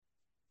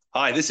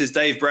Hi, this is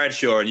Dave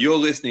Bradshaw, and you're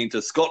listening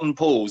to Scott and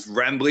Paul's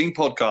Rambling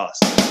Podcast.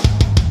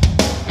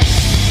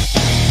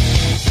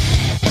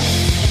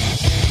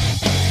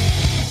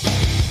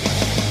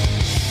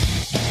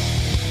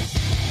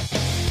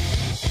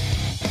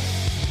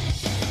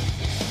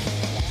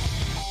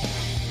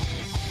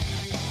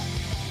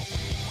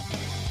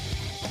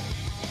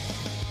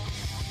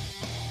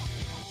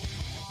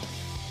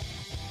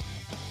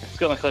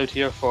 Scott McLeod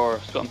here for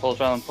Scott and Paul's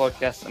Rambling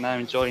Podcast, and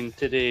I'm joined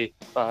today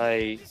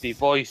by the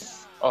voice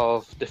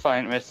of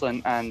Defiant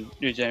Wrestling and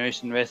New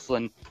Generation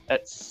Wrestling.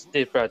 It's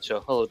Dave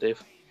Bradshaw. Hello,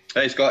 Dave.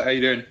 Hey, Scott. How you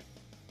doing?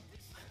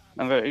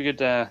 I'm very good.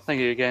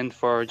 Thank you again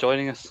for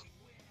joining us.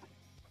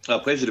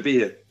 Pleasure to be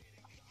here.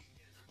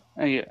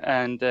 Thank you.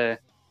 And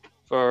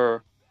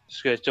for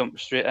just going to jump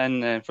straight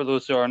in, for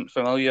those who aren't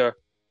familiar,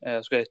 I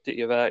was going to take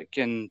you back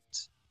and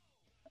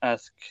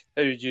ask,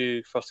 how did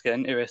you first get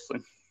into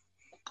wrestling?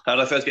 How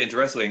did I first get into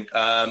wrestling?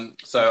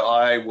 So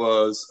I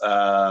was,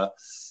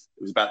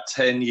 it was about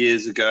 10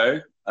 years ago,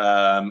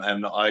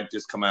 and I'd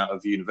just come out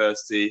of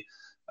university,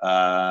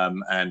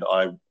 and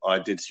I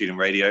did student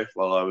radio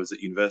while I was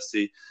at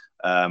university,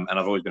 and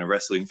I've always been a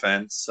wrestling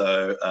fan.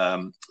 So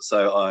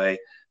I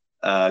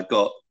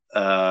got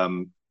I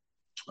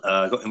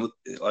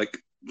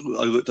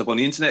looked up on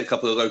the internet a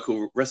couple of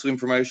local wrestling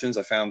promotions.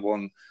 I found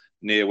one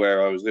near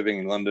where I was living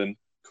in London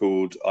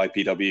called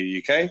IPW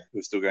UK,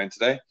 who's still going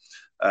today.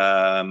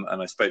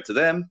 And I spoke to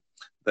them.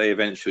 They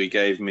eventually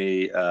gave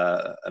me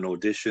an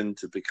audition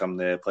to become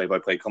their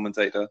play-by-play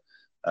commentator,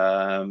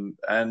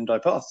 and I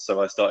passed.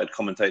 So I started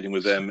commentating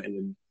with them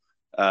in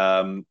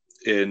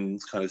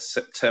kind of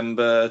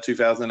September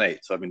 2008.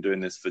 So I've been doing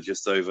this for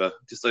just over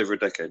a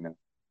decade now.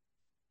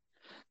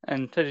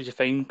 And how did you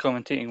find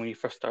commentating when you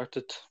first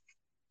started?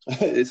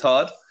 It's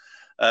hard.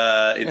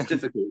 It's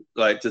difficult,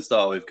 to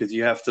start with, because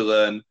you have to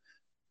learn.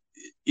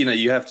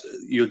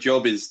 Your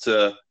job is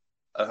to.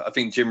 I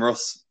think Jim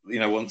Ross,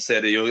 once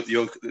said,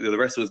 the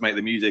wrestlers make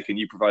the music and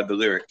you provide the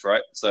lyrics,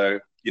 right? So,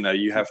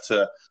 you have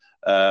to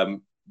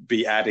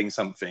be adding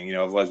something,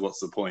 otherwise what's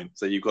the point?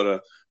 So you've got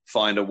to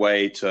find a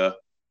way to,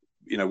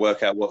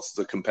 work out what's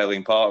the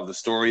compelling part of the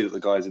story that the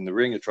guys in the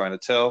ring are trying to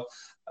tell,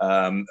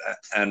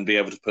 and be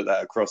able to put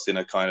that across in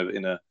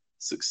a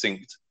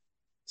succinct,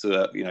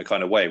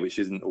 kind of way, which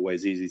isn't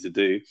always easy to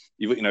do.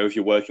 If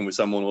you're working with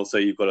someone also,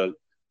 you've got to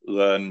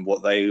learn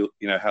what they,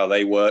 how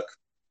they work.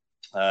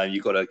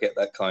 You've got to get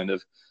that kind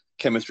of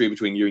chemistry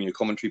between you and your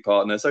commentary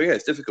partner. So yeah,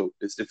 it's difficult.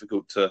 It's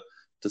difficult to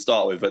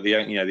start with, but the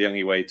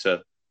only way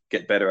to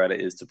get better at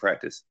it is to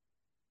practice.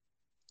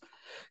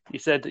 You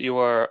said that you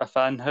were a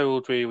fan. How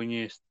old were you when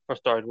you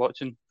first started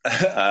watching?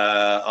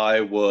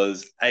 I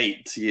was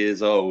 8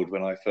 years old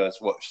when I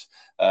first watched.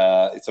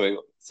 So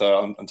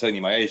I'm telling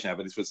you my age now,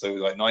 but this was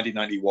like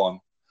 1991.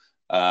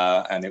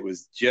 And it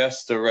was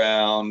just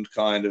around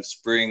kind of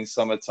spring,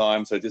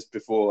 summertime. So just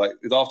before, it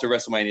was after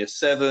WrestleMania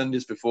 7,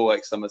 just before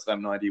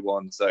SummerSlam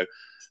 91. So,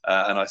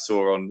 and I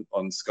saw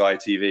on Sky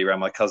TV around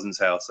my cousin's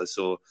house, I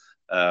saw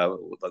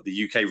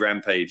the UK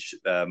Rampage,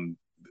 one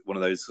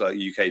of those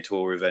UK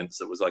tour events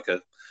that was like a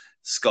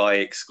Sky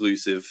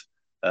exclusive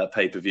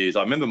pay-per-views.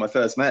 I remember my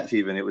first match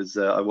even. It was,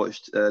 I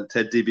watched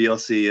Ted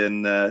DiBiase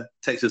and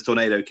Texas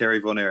Tornado, Kerry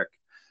Von Erich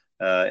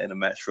in a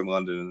match from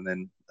London. And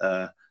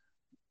then,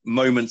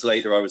 moments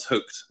later, I was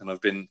hooked, and I've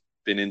been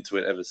into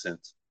it ever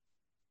since.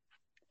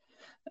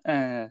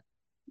 And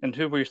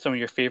who were some of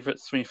your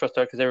favourites when you first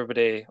started? Because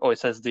everybody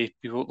always has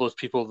those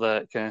people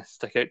that kind of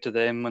stick out to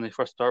them when they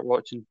first start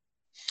watching.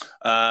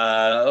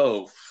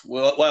 Well,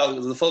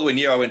 the following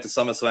year I went to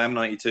SummerSlam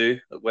 92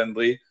 at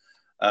Wembley,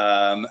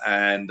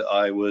 and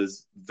I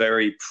was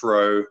very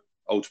pro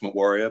Ultimate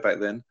Warrior back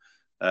then.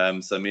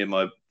 So me and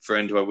my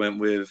friend who I went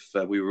with,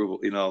 we were,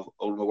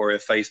 Ultimate Warrior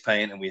face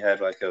paint, and we had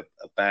like a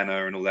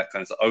banner and all that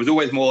kind of stuff. I was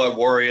always more like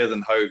Warrior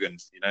than Hogan,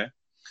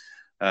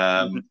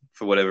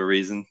 for whatever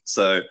reason.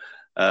 So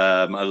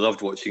I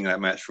loved watching that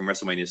match from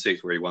WrestleMania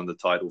 6 where he won the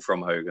title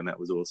from Hogan. That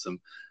was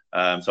awesome.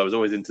 So I was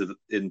always into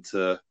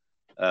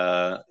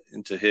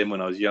him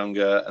when I was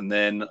younger. And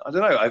then, I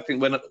don't know, I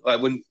think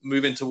when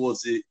moving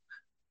towards the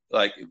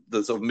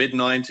sort of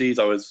mid-90s,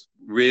 I was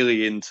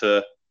really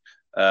into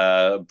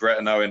Bret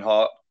and Owen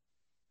Hart.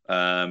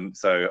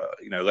 So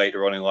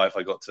later on in life,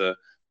 I got to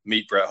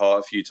meet Bret Hart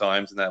a few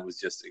times, and that was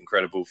just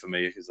incredible for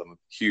me because I'm a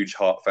huge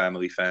Hart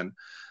family fan.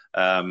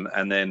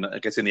 And then I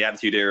guess in the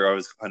Attitude Era, I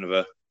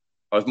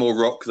was more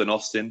rock than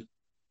Austin.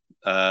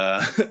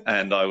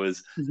 And I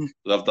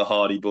loved the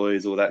Hardy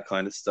Boys, all that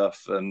kind of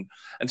stuff. And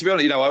to be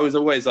honest, I was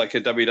always like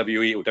a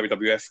WWE or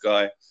WWF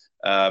guy,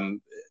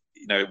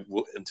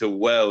 until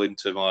well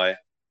into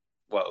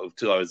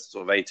until I was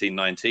sort of 18,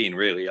 19,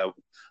 really.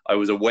 I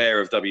was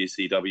aware of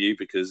WCW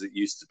because it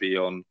used to be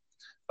on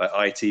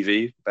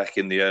ITV back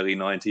in the early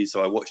 90s.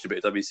 So I watched a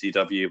bit of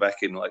WCW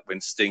back in when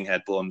Sting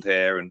had blonde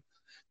hair and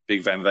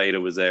Big Van Vader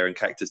was there and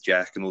Cactus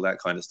Jack and all that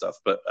kind of stuff.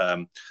 But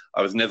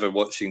I was never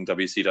watching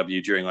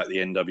WCW during the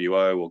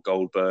NWO or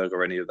Goldberg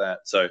or any of that.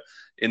 So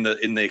in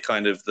the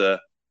kind of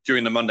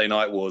during the Monday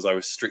Night Wars, I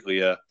was strictly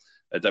a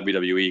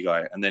WWE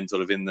guy. And then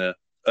sort of in the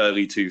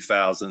early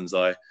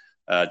 2000s,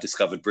 I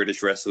discovered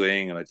British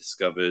wrestling, and I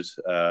discovered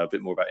a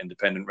bit more about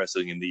independent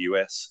wrestling in the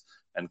US,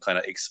 and kind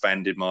of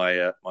expanded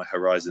my my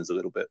horizons a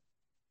little bit.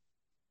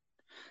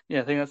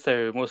 Yeah, I think that's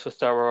how most of us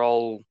start. We're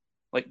all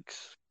like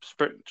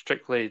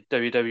strictly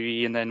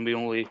WWE, and then we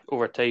only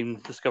over time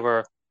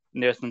discover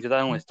indie wrestling. Because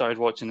I only started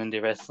watching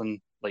indie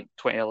wrestling like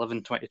 2011,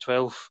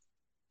 2012.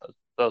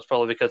 That was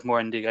probably because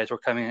more indie guys were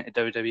coming into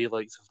WWE,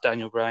 like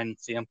Daniel Bryan,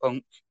 CM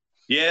Punk.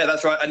 Yeah,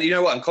 that's right. And you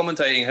know what? And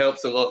commentating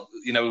helps a lot,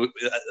 you know,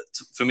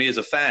 for me as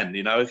a fan,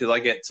 you know, because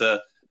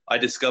I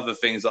discover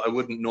things that I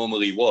wouldn't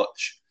normally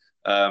watch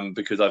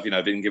because I've, you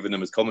know, been given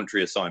them as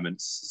commentary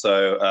assignments.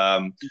 So,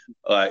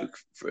 I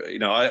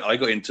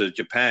got into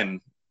Japan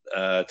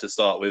to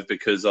start with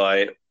because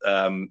I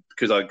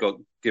got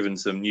given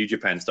some New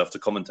Japan stuff to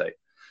commentate,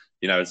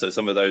 you know, so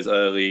some of those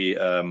early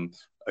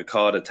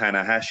Okada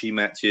Tanahashi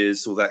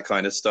matches, all that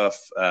kind of stuff,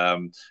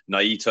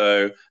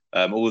 Naito,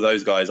 all of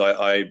those guys,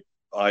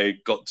 I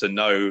got to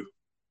know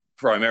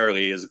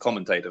primarily as a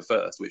commentator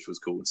first, which was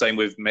cool. Same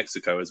with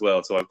Mexico as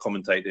well. So I've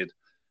commentated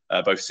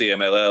both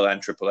CMLL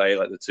and AAA,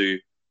 like the two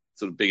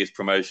sort of biggest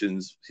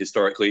promotions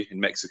historically in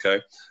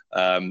Mexico.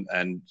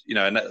 And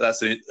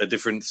that's a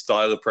different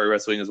style of pro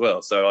wrestling as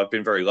well. So I've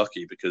been very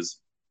lucky because,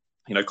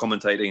 you know,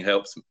 commentating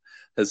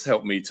has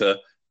helped me to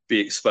be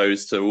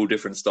exposed to all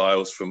different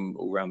styles from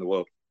all around the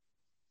world.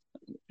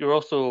 You're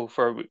also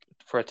for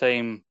a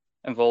time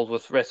involved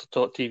with Wrestle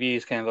Talk TV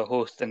as kind of a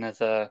host and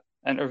as a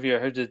interviewer.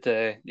 How did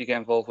you get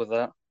involved with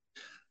that?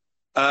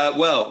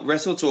 Well,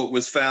 Wrestle Talk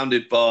was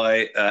founded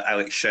by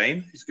Alex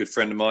Shane. He's a good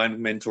friend of mine,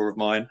 mentor of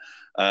mine.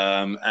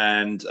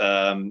 And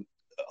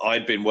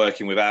I'd been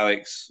working with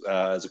Alex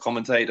as a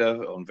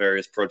commentator on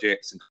various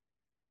projects in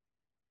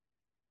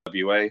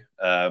WA.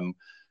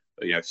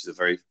 She's a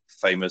very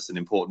famous and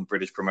important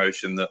British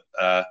promotion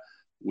that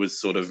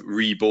was sort of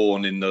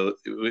reborn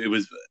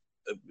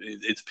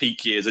its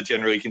peak years are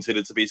generally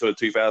considered to be sort of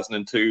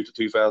 2002 to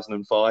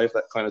 2005,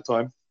 that kind of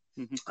time.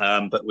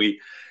 Mm-hmm. But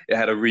it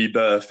had a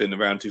rebirth in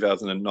around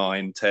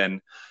 2009,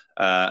 10.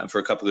 And for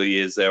a couple of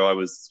years there, I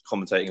was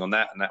commentating on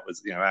that. And that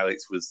was, you know,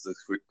 Alex was the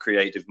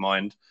creative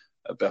mind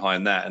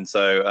behind that. And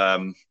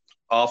so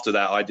after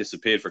that, I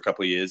disappeared for a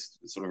couple of years,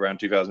 sort of around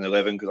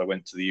 2011, because I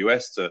went to the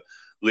US to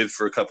live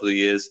for a couple of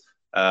years.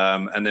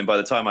 And then by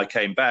the time I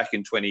came back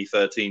in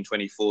 2013,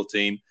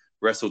 2014,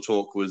 Wrestle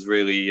Talk was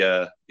really,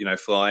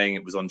 flying.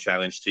 It was on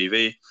Challenge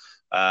TV.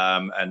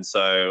 And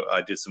so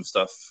I did some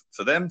stuff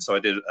for them. So I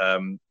did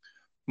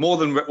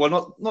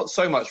not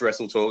so much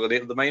Wrestle Talk.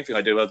 The main thing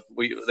I did was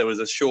there was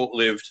a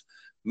short-lived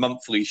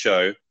monthly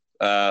show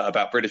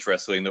about British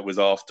wrestling that was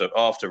after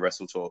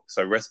Wrestle Talk.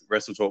 So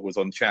Wrestle Talk was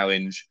on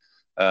Challenge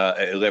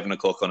at 11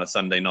 o'clock on a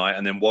Sunday night,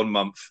 and then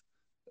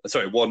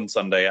one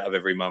Sunday out of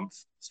every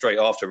month, straight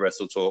after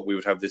Wrestle Talk, we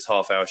would have this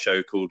half-hour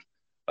show called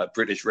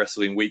British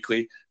Wrestling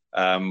Weekly,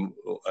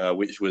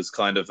 which was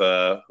kind of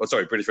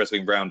British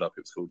Wrestling Roundup,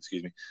 it was called,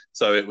 excuse me.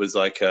 So it was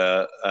like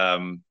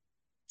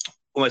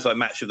almost like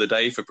match of the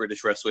day for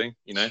British wrestling,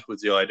 you know,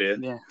 was the idea.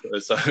 Yeah.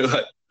 So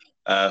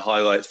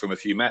highlights from a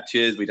few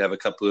matches. We'd have a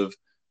couple of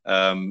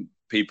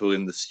people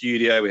in the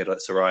studio. We had like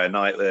Saraya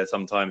Knight there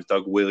sometimes,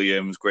 Doug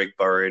Williams, Greg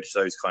Burridge,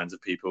 those kinds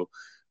of people,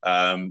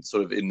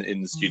 sort of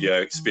in the studio,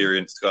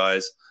 experienced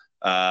guys.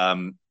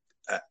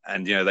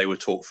 And, you know, they would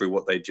talk through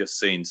what they'd just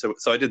seen. So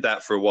I did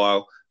that for a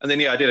while. And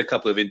then, I did a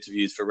couple of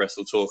interviews for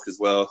Wrestle Talk as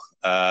well.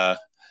 I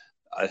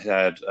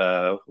had,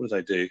 what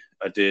did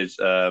I do?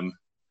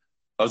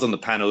 I was on the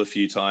panel a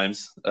few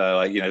times,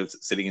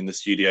 sitting in the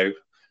studio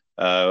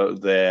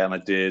there. And I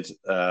did,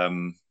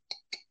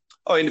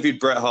 I interviewed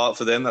Bret Hart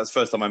for them. That's the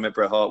first time I met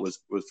Bret Hart was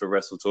for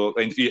Wrestle Talk.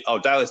 I interviewed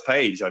Dallas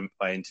Page.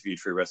 I interviewed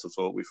for Wrestle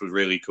Talk, which was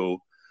really cool.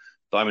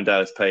 Diamond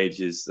Dallas Page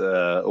is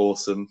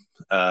awesome.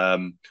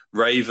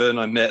 Raven,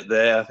 I met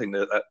there. I think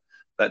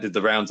that did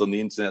the rounds on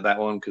the internet, that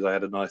one, because I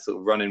had a nice sort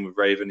of run-in with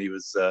Raven. He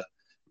was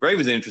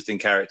Raven's an interesting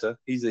character.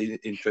 He's an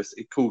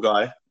interesting, cool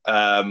guy.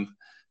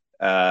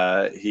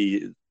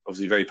 He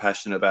obviously very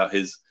passionate about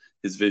his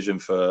vision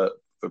for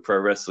pro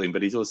wrestling,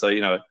 but he's also,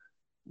 you know,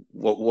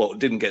 what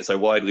didn't get so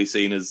widely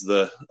seen as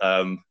this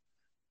kind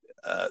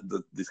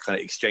of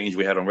exchange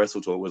we had on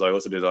Wrestle Talk was I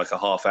also did like a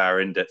half-hour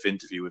in-depth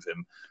interview with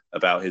him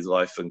about his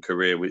life and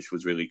career, which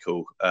was really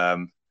cool.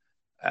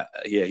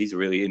 He's a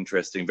really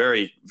interesting,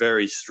 very,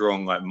 very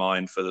strong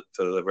mind for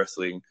the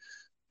wrestling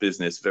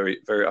business. Very,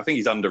 very. I think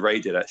he's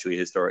underrated actually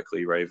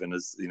historically, Raven,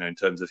 as you know, in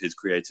terms of his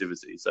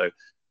creativity. So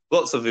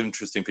lots of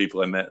interesting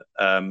people I met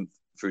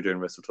through doing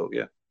Wrestle Talk.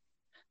 Yeah.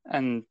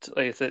 And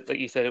like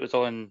you said, it was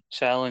on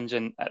Challenge,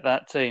 and at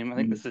that time, I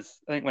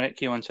think when it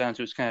came on Challenge,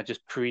 it was kind of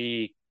just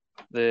pre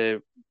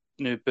the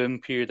new boom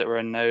period that we're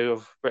in now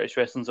of British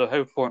wrestling. So how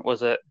important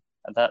was it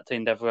at that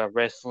time to have a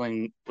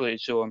wrestling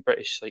related show on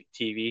British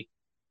TV?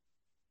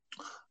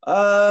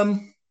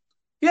 I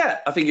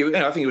think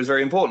it was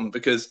very important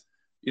because,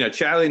 you know,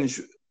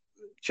 Challenge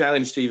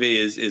TV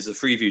is a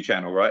Freeview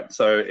channel, right?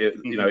 So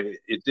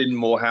it did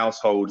more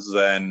households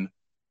than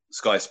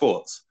Sky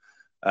Sports.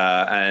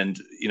 And,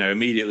 you know,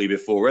 immediately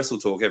before Wrestle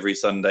Talk, every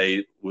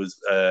Sunday was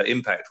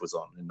Impact was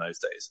on in those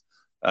days.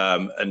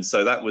 And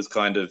so that was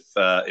kind of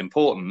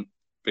important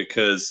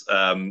because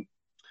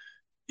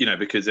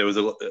because there was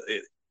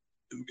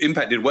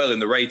Impact did well in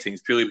the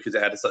ratings purely because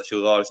it had such a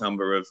large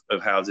number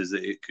of houses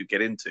that it could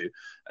get into,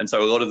 and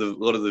so a lot of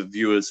the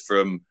viewers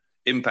from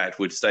Impact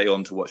would stay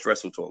on to watch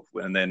Wrestle Talk,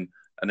 and then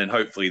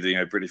hopefully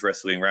the British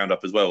Wrestling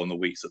Roundup as well on the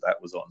weeks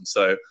that was on.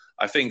 So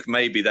I think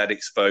maybe that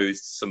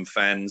exposed some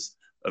fans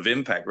of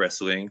Impact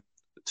Wrestling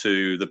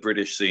to the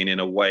British scene in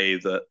a way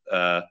that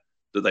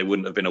that they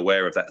wouldn't have been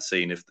aware of that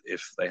scene if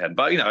they hadn't.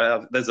 But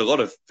there's a lot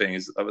of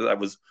things. That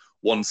was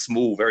one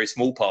very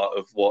small part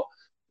of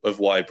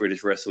why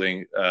British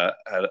wrestling had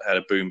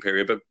a boom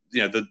period. But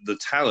the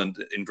talent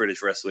in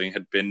British wrestling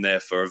had been there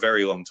for a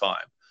very long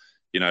time.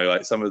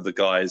 Like some of the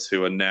guys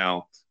who are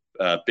now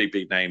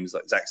big names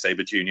like Zack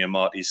Sabre Jr.,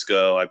 Marty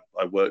Scurll.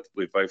 I worked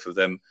with both of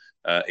them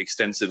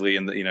extensively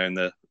in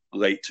the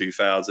late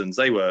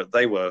 2000s.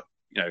 They were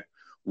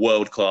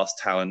world class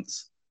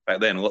talents back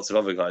then. Lots of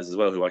other guys as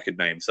well who I could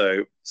name.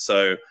 So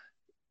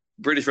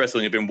British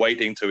wrestling had been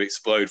waiting to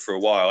explode for a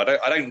while.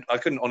 I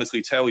couldn't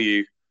honestly tell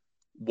you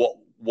what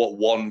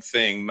one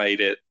thing made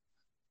it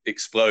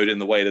explode in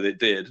the way that it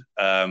did.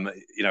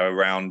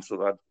 Around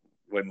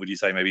when would you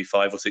say, maybe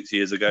 5 or 6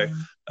 years ago?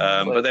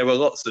 But there were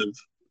lots of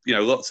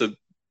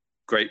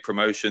great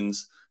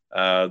promotions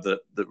that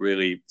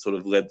really sort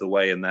of led the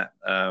way in that.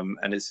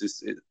 And it's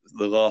just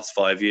the last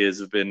 5 years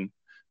have been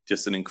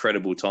just an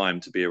incredible time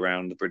to be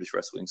around the British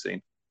wrestling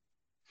scene.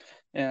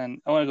 And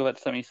I want to go back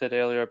to something you said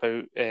earlier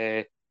about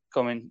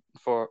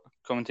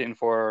commentating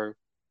for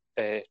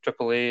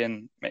AAA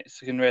and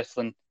Mexican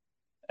wrestling.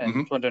 And I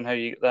was wondering how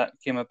that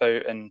came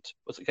about, and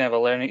was it kind of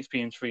a learning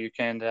experience for you,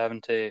 kind of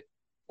having to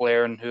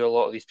learn who a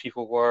lot of these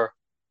people were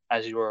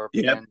as you were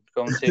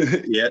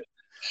commentating?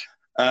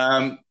 So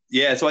I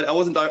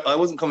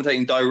wasn't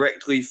commentating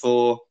directly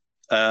for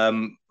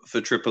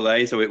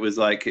AAA. So it was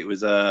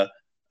a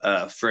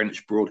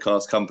French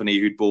broadcast company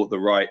who'd bought the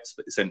rights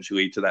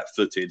essentially to that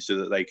footage so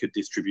that they could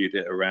distribute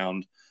it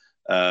around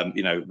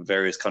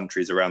various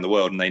countries around the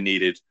world, and they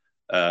needed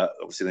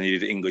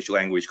English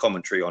language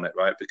commentary on it,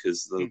 right?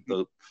 Because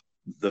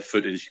the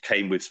footage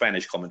came with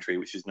Spanish commentary,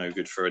 which is no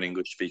good for an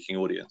English speaking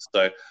audience.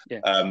 So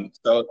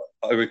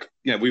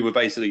we were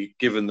basically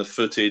given the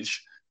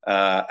footage,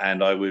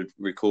 and I would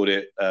record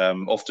it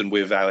often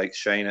with Alex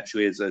Shane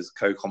actually as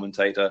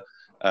co-commentator.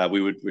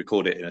 We would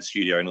record it in a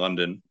studio in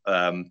London,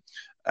 we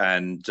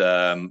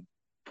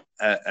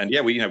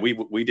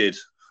did,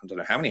 I don't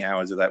know how many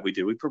hours of that we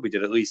did. We probably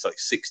did at least like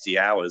 60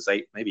 hours,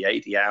 maybe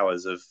 80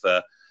 hours of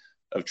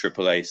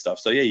AAA stuff.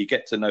 So you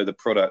get to know the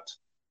product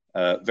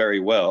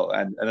very well.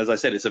 And as I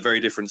said, it's a very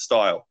different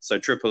style. So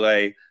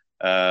AAA,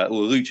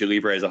 Lucha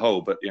Libre as a whole,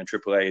 but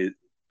AAA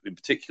in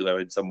particular,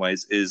 in some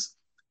ways, is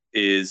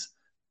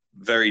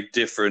very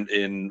different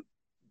in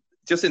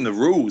the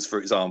rules, for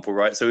example,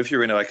 right? So if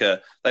you're in they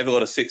have a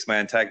lot of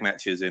 6-man tag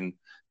matches in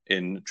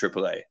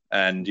AAA,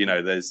 and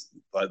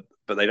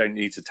but they don't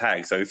need to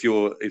tag. So if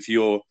you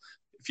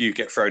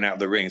get thrown out of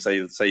the ring, say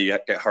you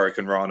get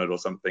Hurricane Rana or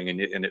something,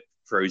 and it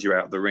throws you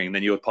out of the ring,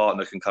 then your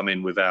partner can come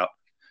in without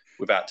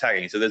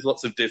tagging. So there's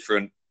lots of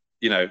different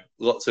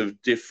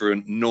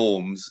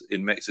norms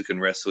in Mexican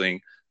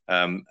wrestling,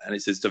 and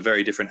it's just a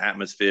very different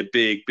atmosphere.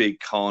 Big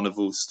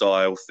carnival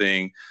style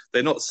thing.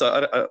 They're not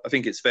so. I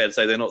think it's fair to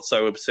say they're not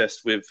so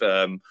obsessed with,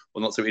 or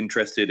not so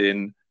interested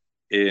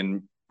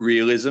in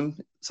realism.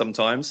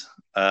 Sometimes,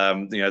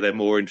 they're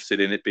more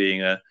interested in it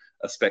being a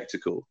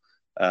spectacle,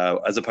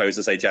 as opposed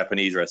to, say,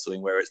 Japanese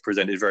wrestling, where it's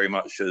presented very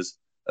much as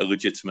a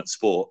legitimate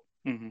sport.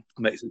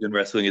 Mexican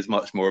wrestling is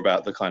much more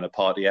about the kind of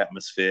party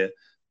atmosphere,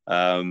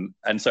 and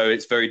so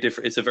it's very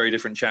different. It's a very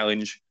different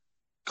challenge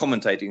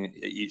commentating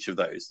each of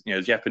those.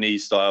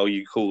 Japanese style,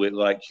 you call it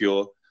like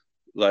you're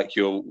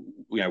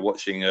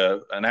watching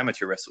an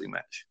amateur wrestling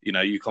match.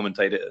 You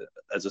commentate it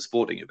as a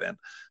sporting event.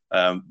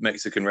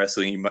 Mexican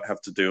wrestling, you might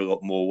have to do a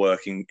lot more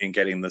work in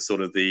getting the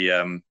sort of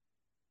the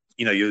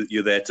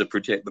you're there to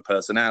project the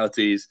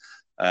personalities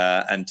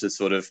and to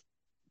sort of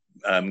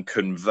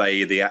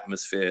convey the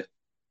atmosphere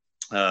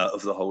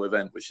of the whole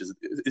event, which is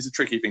a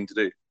tricky thing to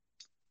do.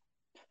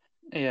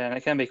 Yeah, and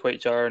it can be quite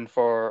jarring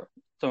for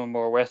some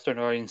more Western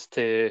audience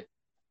to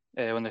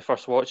when they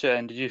first watch it.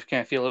 And did you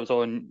kind of feel it was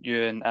on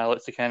you and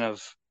Alex to kind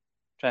of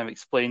try and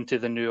explain to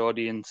the new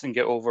audience and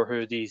get over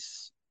who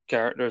these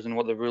characters and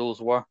what the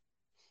rules were?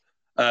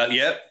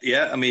 Yeah.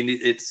 I mean,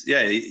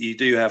 you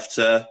do have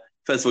to.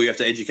 First of all, you have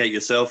to educate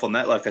yourself on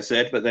that, like I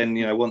said. But then,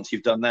 once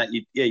you've done that,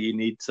 you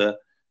need to,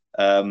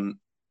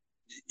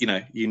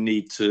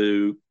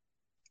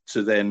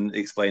 to then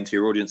explain to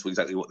your audience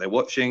exactly what they're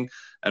watching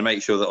and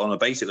make sure that on a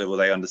basic level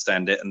they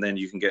understand it, and then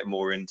you can get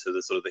more into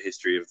the sort of the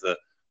history of the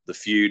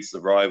feuds, the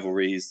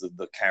rivalries,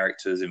 the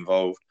characters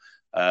involved.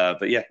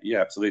 But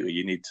absolutely,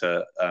 you need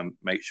to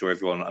make sure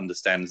everyone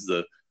understands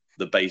the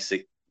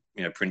basic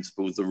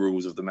principles, the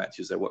rules of the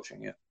matches they're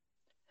watching. Yeah.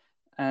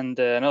 And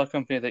another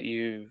company that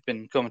you've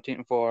been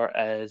commentating for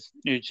is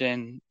New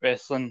Gen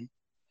Wrestling,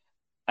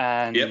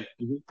 and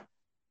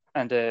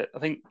And I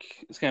think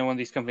it's kind of one of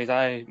these companies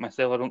I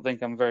don't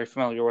think I'm very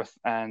familiar with,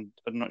 and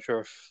I'm not sure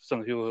if some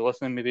of the people who are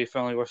listening may be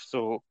familiar with.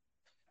 So,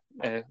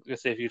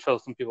 let's say if you'd fill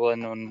some people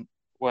in on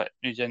what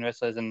New Gen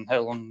Wrestling is and how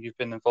long you've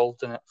been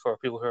involved in it for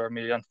people who are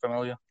maybe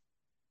unfamiliar.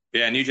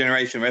 Yeah, New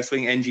Generation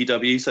Wrestling,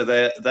 NGW. So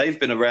they've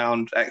been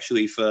around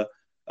actually for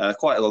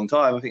quite a long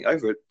time. I think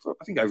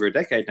over a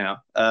decade now.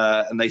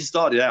 And they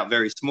started out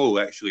very small.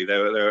 Actually,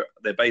 they're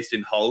based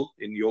in Hull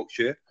in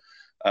Yorkshire,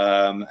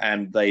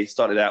 and they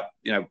started out,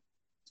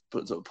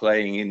 sort of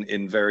playing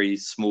in very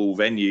small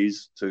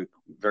venues to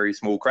very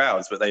small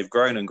crowds, but they've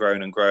grown and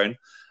grown and grown.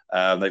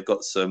 They've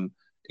got some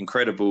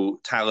incredible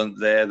talent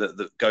there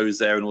that goes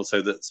there, and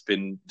also that's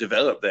been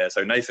developed there.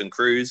 So Nathan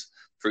Cruz,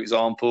 for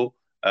example,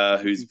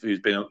 who's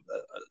been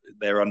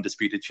their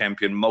undisputed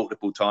champion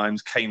multiple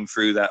times, came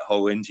through that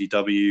whole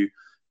NGW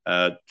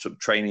sort of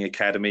training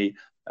academy.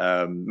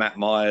 Matt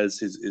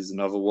Myers is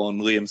another one.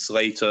 Liam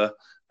Slater,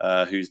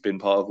 who's been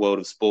part of World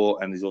of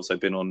Sport, and he's also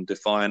been on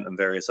Defiant and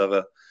various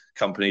other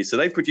companies. So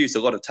they produce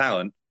a lot of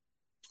talent,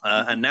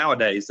 and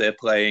nowadays they're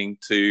playing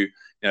to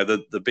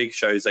the big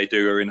shows they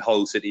do are in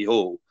Hull City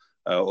Hall,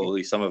 or at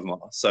least some of them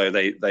are. So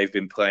they've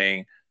been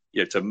playing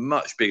to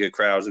much bigger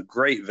crowds, a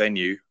great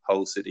venue,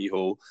 Hull City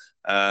Hall,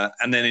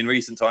 and then in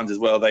recent times as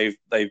well,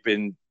 they've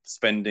been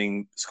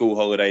spending school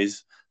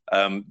holidays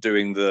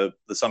doing the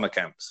summer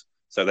camps.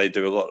 So they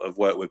do a lot of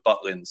work with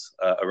Butlins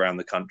around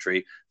the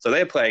country. So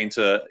they're playing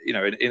to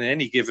in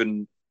any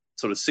given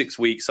sort of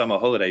 6-week summer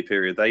holiday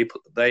period,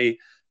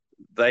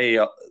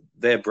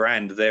 their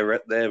brand,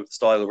 their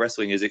style of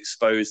wrestling is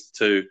exposed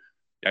to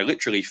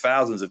literally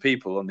thousands of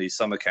people on these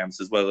summer camps,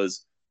 as well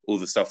as all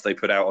the stuff they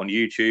put out on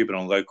YouTube and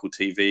on local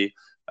TV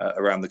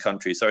around the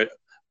country. So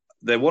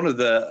they're one of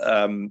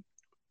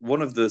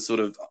the sort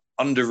of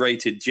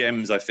underrated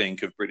gems, I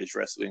think, of British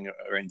wrestling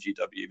or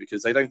NGW,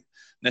 because they don't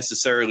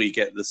necessarily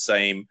get the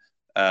same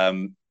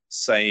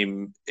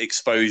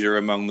exposure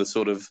among the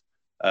sort of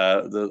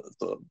the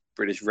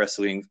British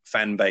wrestling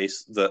fan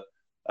base that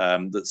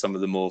some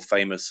of the more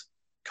famous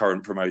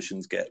current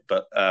promotions get.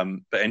 But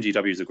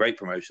NGW is a great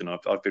promotion.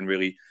 I've been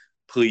really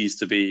pleased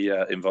to be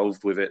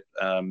involved with it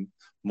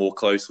more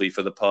closely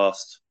for the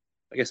past,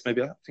 I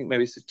think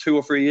maybe it's 2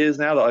 or 3 years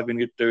now that I've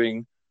been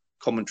doing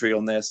commentary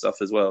on their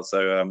stuff as well.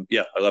 So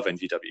I love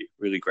NGW.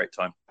 Really great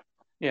time.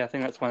 Yeah, I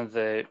think that's one of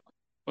the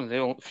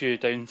few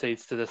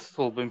downsides to this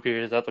full boom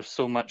period, is that there's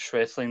so much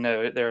wrestling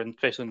now out there, and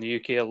especially in the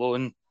UK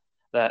alone,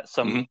 that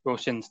some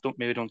promotions don't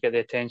get the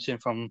attention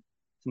from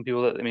some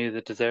people that maybe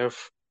they deserve.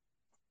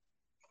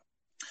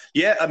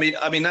 Yeah, I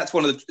mean that's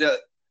one of the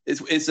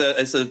it's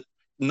a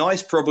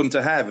nice problem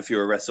to have if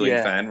you're a wrestling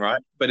fan,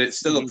 right? But it's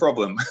still a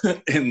problem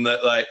in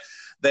that, like,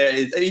 there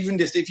is, even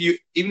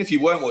if you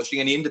weren't watching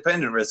any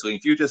independent wrestling,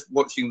 if you're just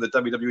watching the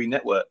WWE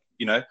network,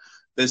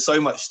 there's so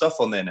much stuff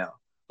on there now,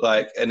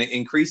 like, and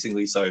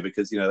increasingly so,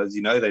 because as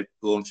they've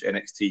launched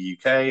NXT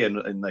UK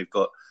and they've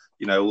got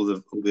all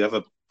the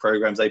other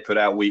programs they put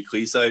out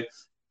weekly. So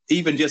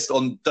even just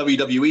on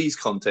WWE's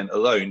content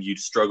alone, you'd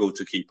struggle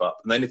to keep up.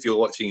 And then if you're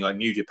watching like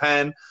New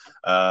Japan,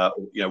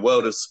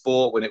 World of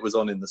Sport when it was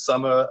on in the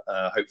summer,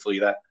 hopefully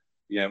that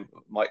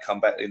might come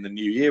back in the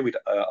new year.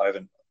 I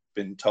haven't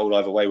been told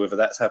either way whether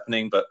that's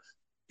happening, but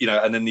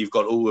and then you've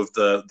got all of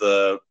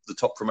the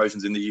top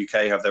promotions in the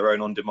UK have their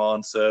own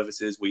on-demand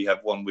services. We have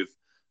one with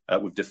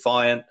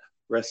Defiant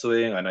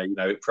Wrestling. I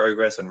know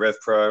Progress and Rev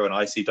Pro and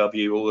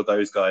ICW. All of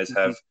those guys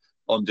have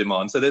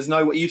on-demand. So there's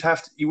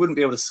you wouldn't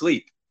be able to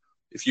sleep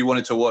if you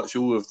wanted to watch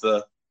all of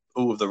the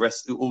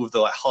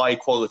like high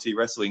quality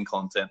wrestling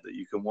content that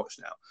you can watch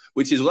now,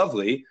 which is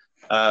lovely.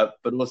 But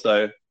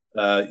also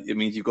it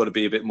means you've got to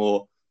be a bit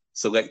more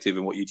selective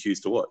in what you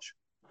choose to watch.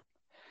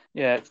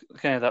 Yeah, it's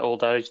kind of that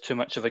old adage, too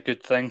much of a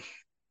good thing.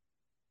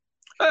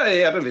 Oh,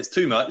 yeah, I don't know if it's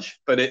too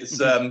much, but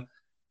it's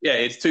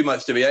it's too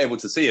much to be able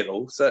to see it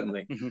all,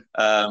 certainly.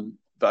 But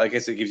I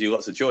guess it gives you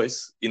lots of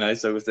choice,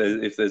 so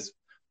if there's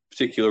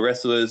particular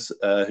wrestlers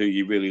who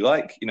you really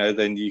like,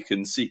 then you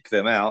can seek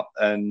them out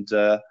and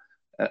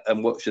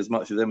watch as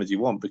much of them as you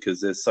want, because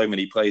there's so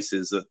many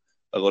places that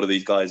a lot of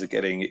these guys are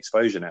getting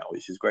exposure now,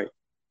 which is great.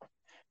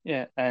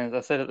 Yeah, and as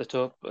I said at the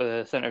top of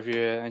this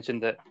interview, I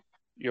mentioned that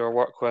your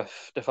work with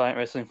Defiant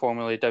Wrestling,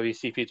 formerly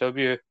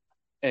WCPW,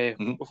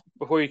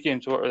 before you came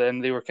to work with them,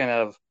 they were kind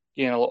of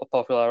gaining a lot of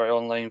popularity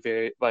online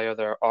via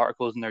their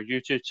articles and their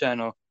YouTube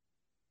channel.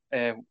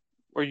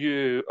 Were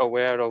you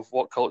aware of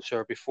what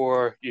culture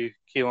before you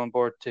came on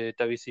board to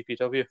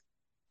WCPW?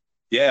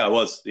 Yeah, I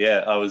was.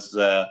 Yeah, I was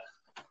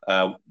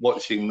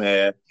watching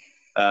their,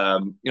 I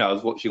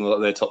was watching a lot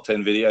of their top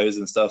 10 videos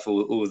and stuff,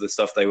 all of the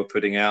stuff they were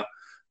putting out.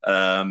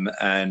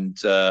 And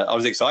I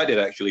was excited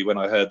actually when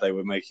I heard they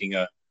were making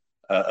a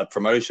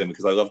promotion,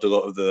 because I loved a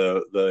lot of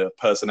the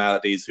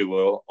personalities who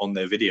were on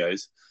their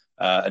videos,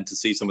 and to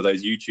see some of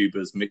those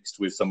YouTubers mixed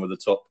with some of the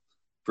top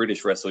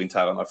British wrestling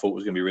talent, I thought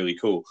was going to be really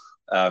cool.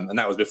 And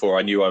that was before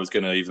I knew I was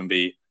going to even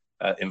be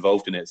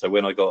involved in it. So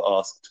when I got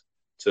asked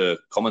to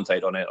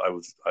commentate on it,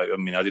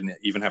 I didn't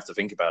even have to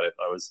think about it.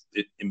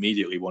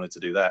 Immediately wanted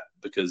to do that,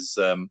 because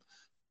I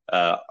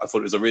thought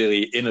it was a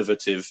really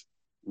innovative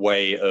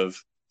way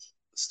of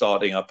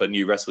starting up a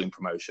new wrestling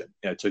promotion.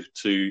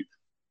 To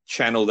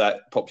channel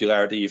that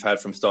popularity you've had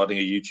from starting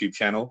a YouTube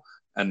channel,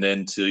 and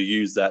then to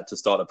use that to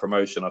start a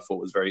promotion, I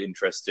thought was very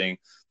interesting,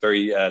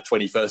 very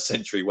 21st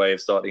century way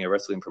of starting a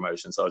wrestling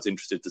promotion. So I was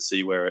interested to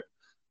see where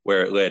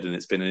it led, and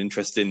it's been an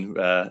interesting,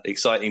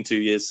 exciting 2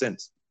 years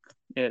since.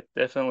 Yeah,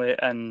 definitely.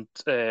 And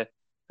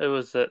who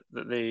was it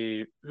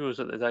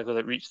exactly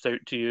that reached out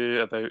to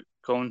you about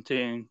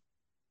commentating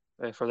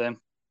for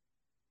them?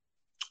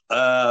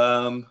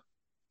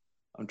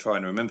 I'm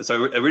trying to remember. So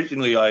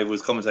originally I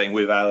was commentating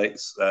with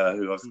Alex,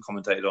 who I've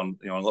commentated on,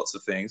 on lots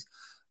of things.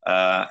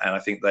 And I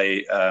think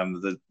they,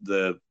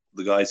 the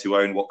guys who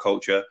own What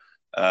Culture,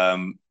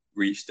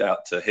 reached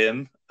out to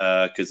him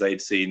because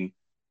they'd seen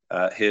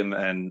him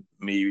and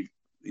me,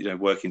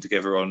 working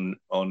together on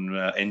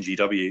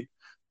NGW.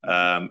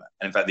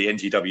 In fact, the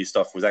NGW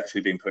stuff was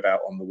actually being put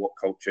out on the What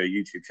Culture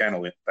YouTube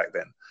channel back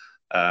then,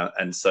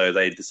 and so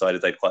they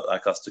decided they'd quite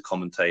like us to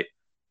commentate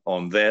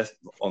on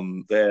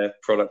their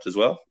product as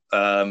well.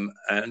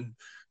 And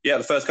yeah,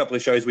 the first couple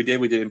of shows we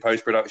did in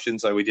post production,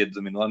 so we did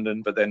them in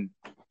London, but then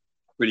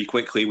really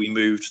quickly we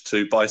moved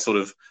to, by sort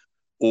of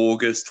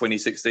August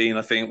 2016,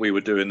 I think, we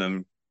were doing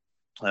them.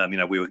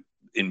 We were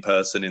in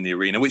person in the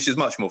arena, which is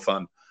much more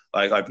fun.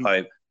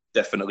 I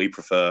definitely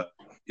prefer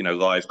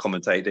live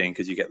commentating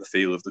because you get the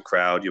feel of the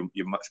crowd. You're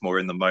much more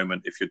in the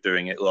moment if you're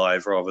doing it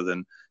live rather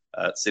than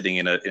sitting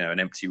in an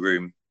empty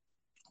room,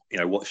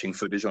 watching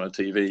footage on a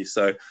TV.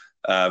 So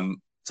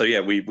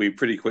yeah, we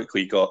pretty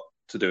quickly got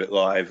to do it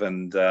live,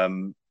 and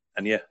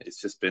yeah,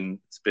 it's been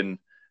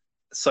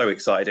so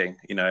exciting.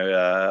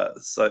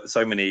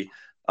 So many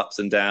ups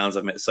and downs.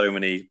 I've met so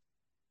many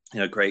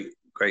great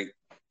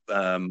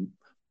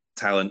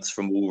talents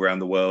from all around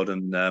the world,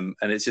 and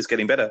it's just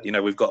getting better.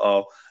 We've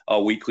got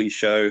our weekly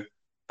show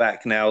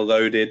back now,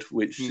 Loaded,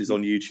 which is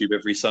on YouTube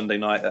every Sunday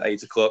night at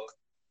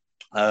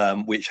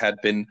 8:00, which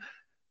had been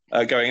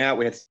going out.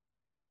 We had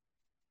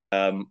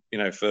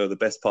for the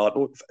best part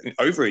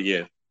over a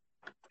year,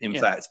 in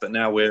fact, but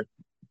now we're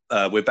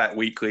back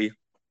weekly,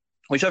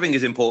 which I think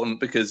is important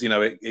because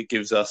it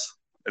gives us,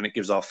 and it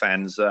gives our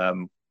fans a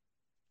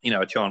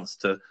chance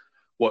to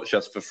watch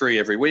us for free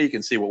every week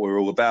and see what we're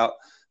all about.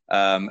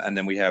 And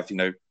then we have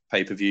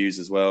pay-per-views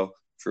as well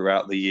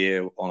throughout the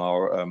year on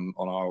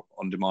our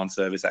on-demand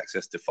service,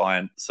 Access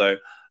Defiant. So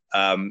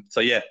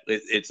yeah,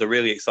 it's a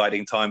really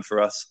exciting time for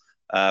us.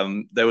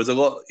 There was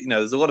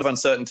there's a lot of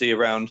uncertainty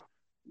around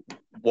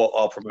what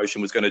our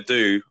promotion was going to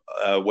do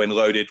when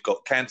Loaded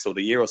got cancelled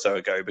a year or so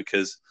ago,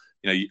 because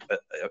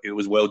it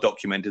was well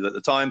documented at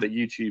the time that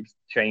YouTube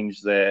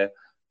changed their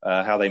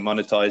how they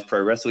monetize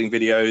pro wrestling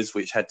videos,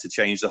 which had to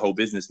change the whole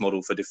business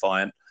model for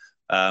Defiant.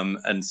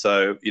 And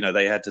so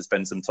they had to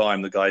spend some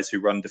time, the guys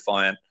who run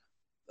Defiant,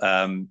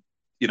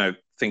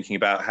 thinking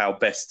about how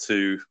best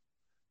to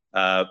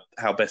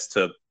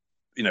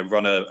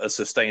run a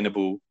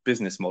sustainable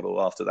business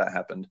model after that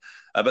happened.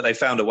 But they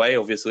found a way,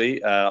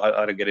 obviously.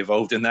 I don't get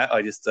involved in that.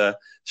 I just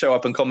show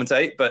up and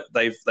commentate, but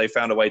they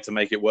found a way to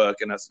make it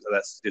work. And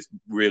that's just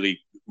really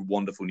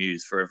wonderful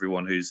news for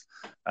everyone who's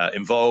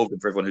involved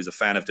and for everyone who's a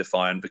fan of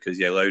Defiant, because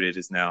Loaded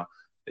is now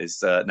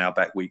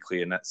back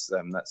weekly, and that's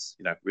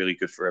really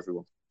good for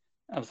everyone.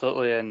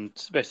 Absolutely, and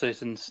especially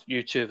since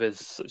YouTube is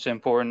such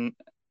important,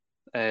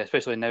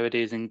 especially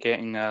nowadays, in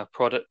getting a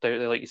product out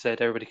there, like you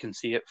said, everybody can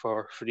see it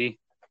for free.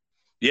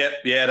 Yeah,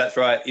 that's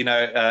right. And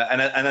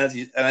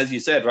as you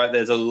said, right,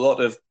 there's a lot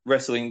of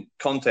wrestling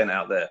content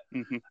out there,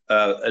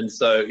 and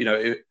so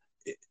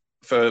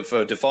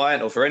for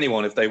Defiant or for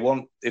anyone, if they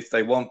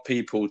want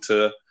people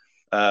to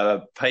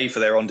pay for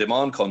their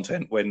on-demand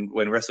content, when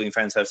wrestling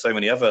fans have so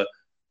many other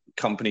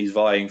companies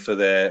vying for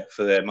their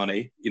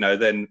money,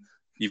 then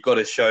you've got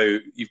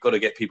to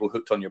get people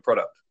hooked on your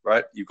product,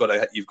 right? You've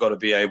got to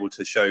be able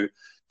to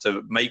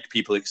make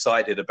people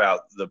excited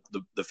about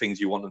the things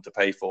you want them to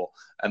pay for.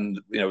 And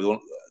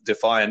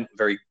Defiant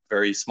very,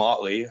 very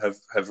smartly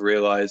have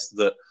realized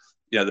that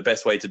the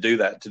best way to do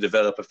that, to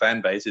develop a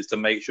fan base, is to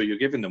make sure you're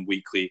giving them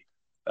weekly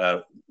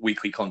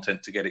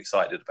content to get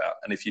excited about.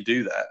 And if you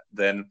do that,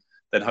 then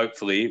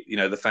hopefully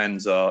the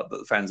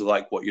fans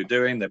like what you're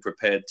doing. They're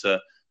prepared to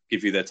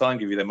give you their time,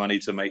 give you their money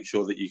to make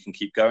sure that you can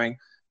keep going.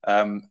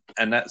 And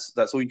that's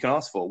all you can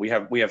ask for. We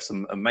have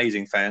some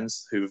amazing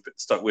fans who've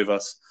stuck with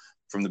us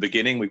from the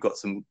beginning. We've got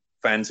some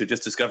fans who are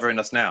just discovering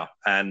us now,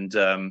 and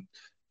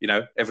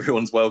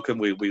everyone's welcome.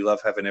 We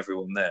love having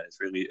everyone there.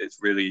 It's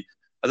really,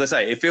 as I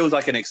say, it feels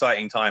like an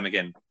exciting time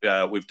again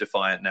with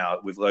Defiant now,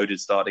 with Loaded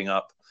starting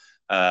up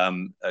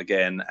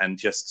again, and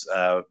just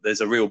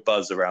there's a real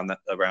buzz around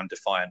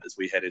Defiant as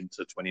we head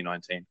into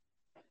 2019.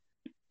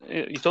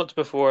 You talked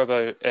before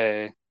about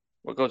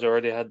What Culture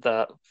already had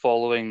that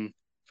following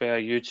via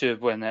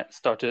YouTube when it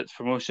started its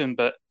promotion,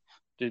 but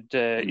did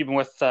even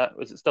with that,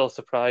 was it still a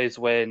surprise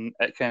when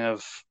it kind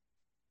of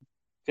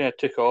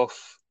took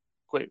off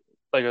quite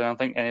bigger than I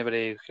think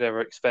anybody could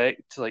ever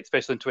expect? Like,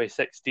 especially in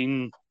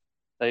 2016,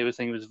 I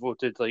think it was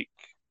voted like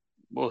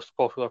most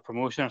popular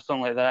promotion or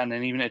something like that, and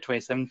then even in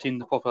 2017,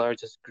 the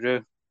popularity just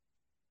grew.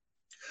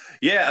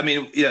 Yeah, I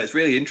mean, it's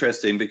really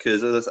interesting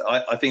because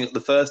I think the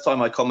first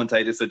time I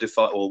commentated for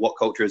Defy, or What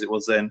Culture as it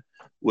was then,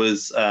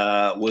 was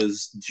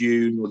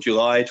June or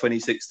July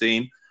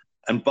 2016,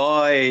 and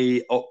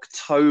by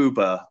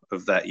October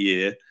of that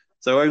year,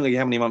 so only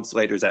how many months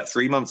later is that?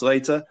 3 months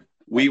later,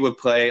 we were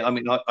playing. I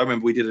mean, I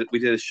remember we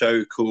did a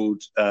show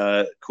called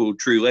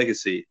True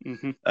Legacy,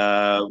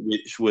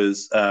 which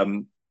was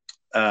headlined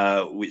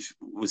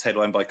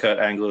by Kurt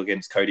Angle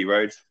against Cody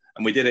Rhodes.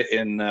 And we did it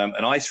in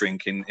an ice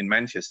rink in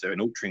Manchester, in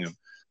Altrincham,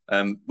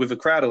 with a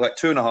crowd of like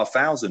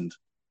 2,500,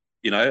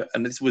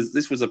 and this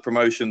was a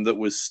promotion that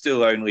was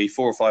still only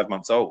 4 or 5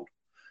 months old.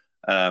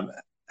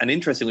 And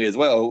interestingly as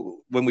well,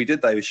 when we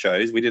did those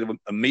shows, we did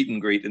a meet and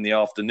greet in the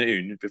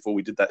afternoon before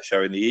we did that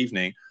show in the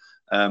evening.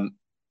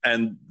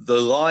 And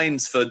the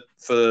lines for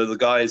the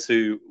guys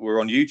who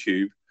were on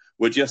YouTube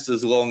were just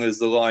as long as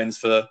the lines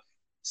for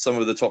some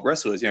of the top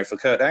wrestlers, for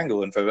Kurt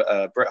Angle and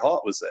for Bret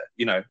Hart was there,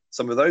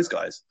 some of those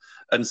guys.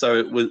 And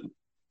so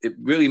it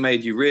really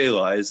made you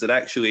realize that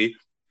actually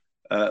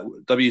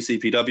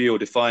WCPW, or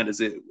Defiant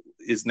as it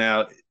is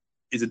now,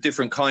 is a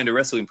different kind of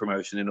wrestling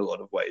promotion in a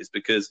lot of ways,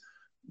 because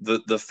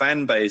the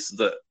fan base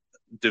that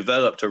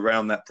developed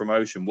around that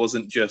promotion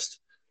wasn't just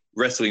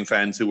wrestling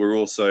fans who were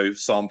also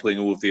sampling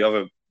all of the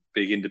other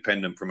big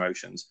independent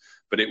promotions,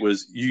 but it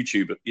was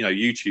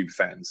YouTube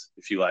fans,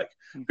 if you like,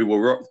 who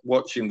were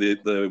watching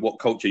the What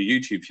Culture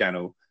YouTube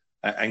channel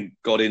and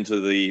got into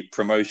the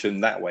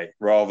promotion that way,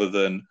 rather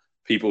than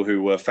people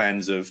who were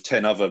fans of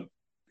 10 other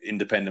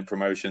independent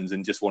promotions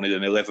and just wanted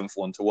an 11th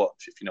one to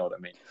watch, if you know what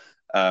I mean.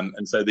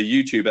 And so the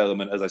YouTube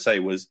element, as I say,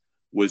 was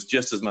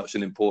just as much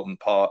an important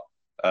part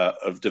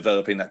of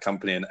developing that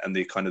company and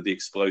the kind of the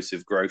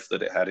explosive growth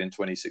that it had in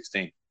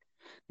 2016.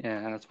 Yeah,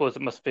 and I suppose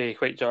it must be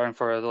quite jarring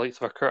for the likes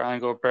of Kurt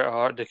Angle, Bret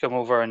Hart to come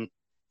over and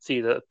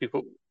see that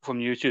people from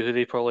YouTube who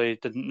they probably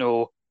didn't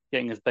know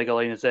getting as big a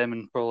line as them,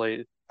 and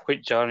probably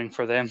quite jarring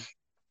for them.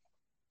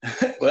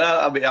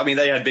 Well, I mean,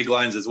 they had big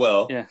lines as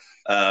well. Yeah.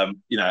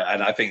 And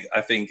I think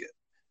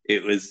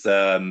it was.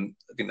 I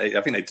think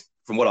they,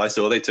 from what I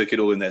saw, they took it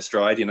all in their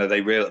stride.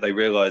 They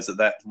realized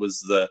that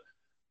was the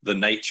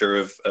nature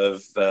of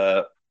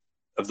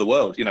the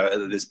world.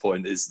 At this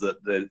point, is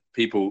that the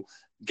people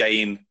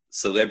gain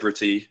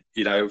celebrity,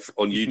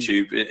 on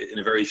YouTube in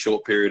a very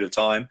short period of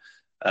time,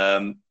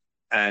 and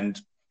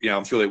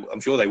I'm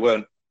sure they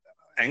weren't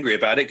angry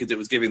about it, because it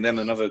was giving them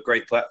another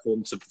great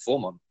platform to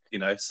perform on.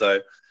 So.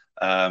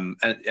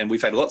 And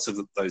we've had lots of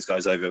those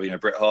guys over.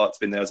 Bret Hart's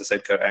been there, as I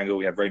said, Kurt Angle.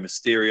 We have Rey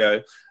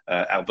Mysterio,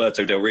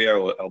 Alberto Del Rio,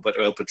 or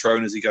Alberto El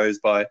Patron, as he goes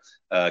by.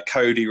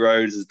 Cody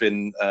Rhodes has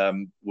been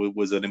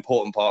was an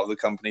important part of the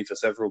company for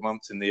several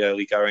months in the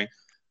early going.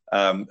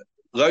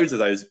 Loads of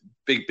those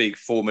big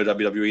former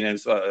WWE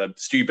names.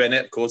 Stu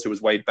Bennett, of course, who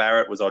was Wade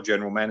Barrett, was our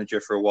general manager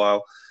for a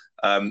while.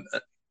 And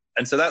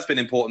so that's been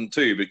important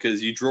too,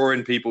 because you draw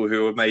in people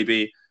who are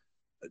maybe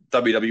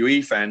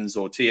WWE fans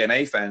or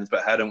TNA fans,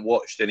 but hadn't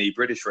watched any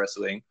British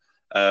wrestling.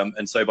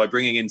 And so by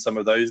bringing in some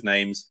of those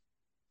names,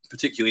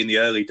 particularly in the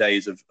early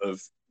days of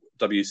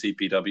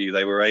WCPW,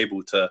 they were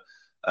able to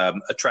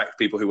attract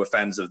people who were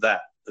fans of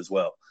that as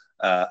well.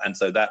 And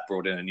so that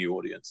brought in a new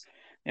audience.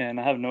 Yeah, and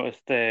I have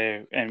noticed,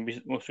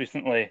 and most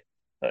recently,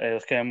 that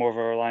there's kind of more of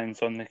a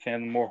reliance on the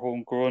kind of more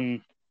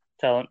homegrown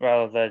talent,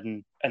 rather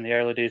than in the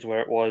early days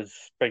where it was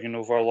bringing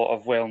over a lot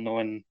of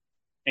well-known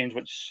names,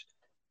 which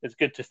is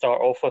good to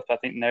start off with. I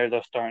think now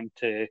they're starting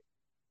to, it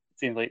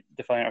seems like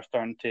Defiant are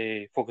starting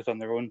to focus on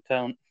their own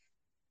talent.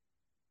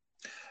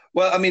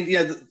 Well, I mean,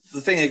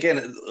 the thing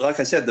again, like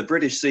I said, the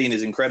British scene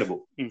is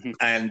incredible,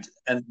 and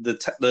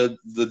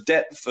the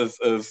depth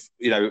of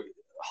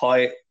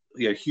high,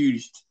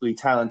 hugely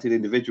talented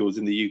individuals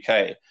in the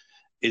UK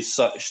is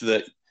such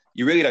that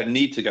you really don't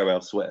need to go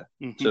elsewhere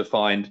to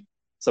find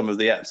some of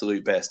the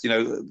absolute best.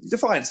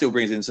 Defiant still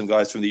brings in some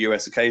guys from the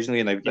US occasionally,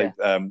 and they've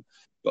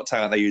got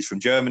talent they use from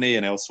Germany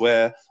and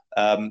elsewhere.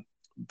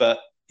 But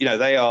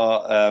they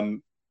are,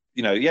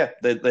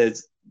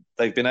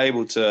 they've been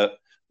able to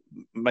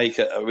make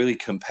a really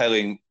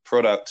compelling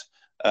product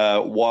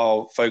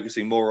while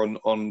focusing more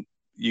on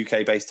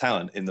UK-based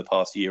talent in the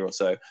past year or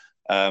so.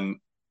 And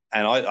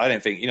I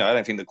don't think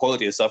the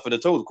quality has suffered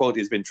at all. The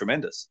quality has been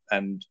tremendous,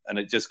 and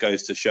it just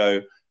goes to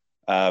show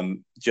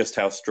just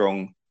how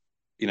strong,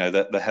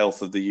 the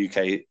health of the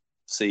UK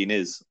scene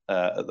is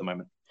at the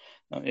moment.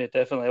 Yeah,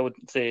 definitely. I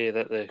wouldn't say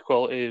that the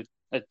quality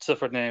had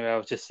suffered anyway. I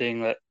was just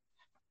saying that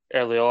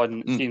early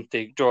on it seemed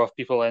to draw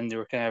people in. They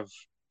were kind of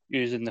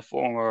using the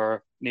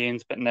former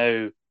names, but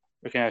now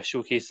we're kind of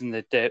showcasing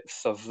the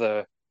depth of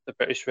the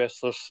British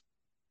wrestlers.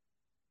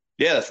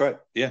 Yeah, that's right.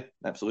 Yeah,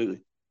 absolutely.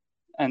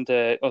 And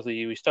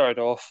obviously, we started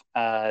off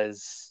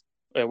as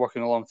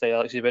working alongside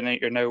Alex, but now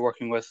you're now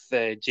working with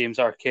James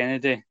R.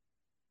 Kennedy.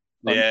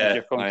 Yeah,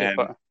 your content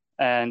partner.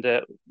 And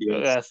how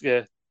does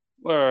it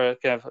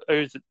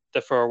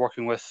differ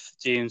working with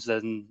James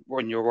than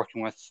when you're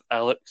working with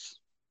Alex?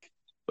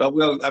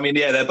 Well, I mean,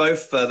 they're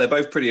both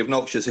pretty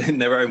obnoxious in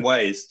their own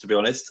ways, to be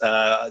honest.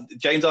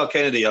 James R.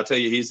 Kennedy, I'll tell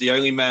you, he's the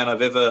only man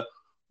I've ever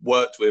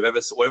worked with,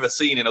 ever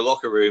seen in a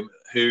locker room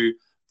who,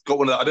 got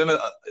one of the, I don't know,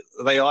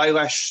 are they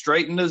eyelash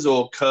straighteners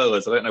or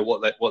curlers? I don't know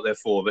what they're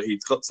for, but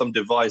he's got some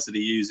device that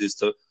he uses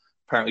to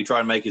apparently try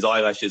and make his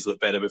eyelashes look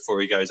better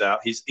before he goes out.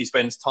 He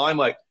spends time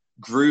like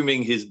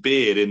grooming his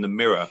beard in the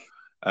mirror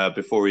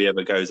before he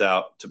ever goes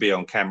out to be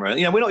on camera.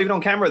 And, we're not even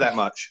on camera that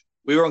much.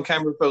 We were on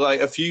camera for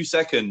like a few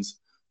seconds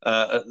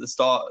at the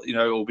start,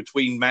 or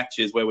between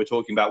matches where we're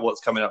talking about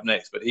what's coming up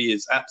next. But he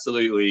is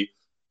absolutely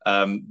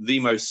the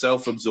most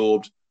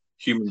self-absorbed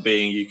human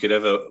being you could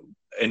ever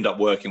end up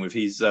working with.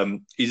 He's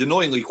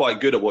annoyingly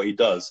quite good at what he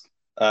does,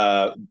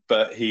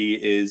 but he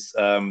is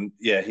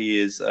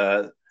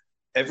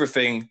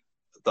everything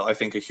that I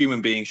think a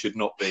human being should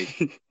not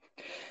be.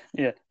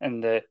 Yeah,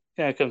 and it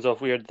comes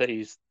off weird that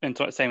he's been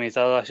trying to say his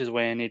eyelashes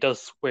when he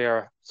does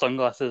wear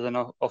sunglasses an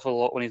awful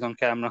lot when he's on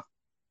camera.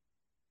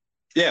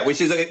 Yeah,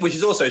 which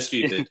is also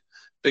stupid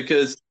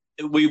because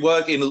we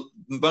work in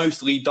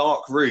mostly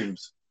dark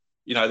rooms.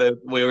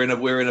 We're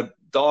in a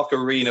dark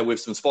arena with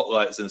some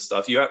spotlights and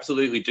stuff. You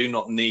absolutely do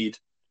not need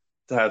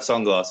to have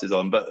sunglasses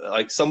on, but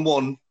like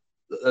someone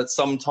at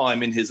some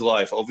time in his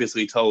life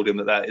obviously told him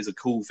that is a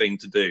cool thing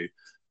to do,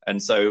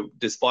 and so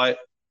despite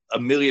a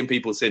million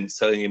people since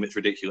telling him it's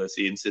ridiculous,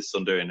 he insists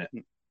on doing it.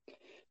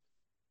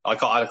 I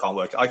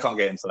can't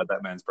get inside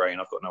that man's brain.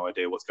 I've got no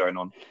idea what's going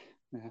on.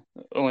 Yeah.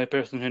 The only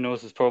person who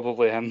knows is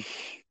probably him.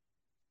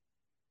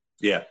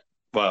 Yeah.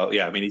 Well,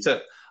 yeah. I mean,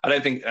 I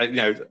don't think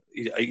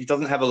he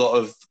doesn't have a lot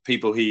of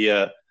people he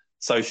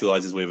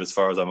socializes with, as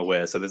far as I'm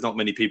aware. So there's not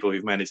many people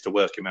who've managed to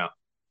work him out.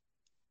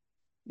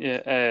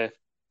 Yeah.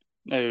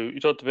 Now you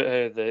talked about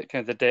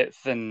how the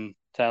depth and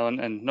talent,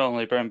 and not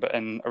only Britain but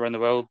around the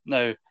world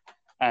now,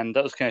 and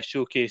that was kind of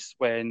showcased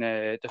when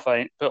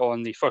Defiant put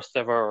on the first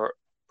ever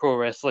Pro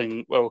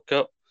Wrestling World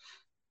Cup.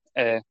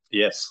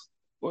 Yes.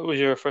 What was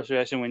your first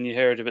reaction when you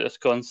heard about this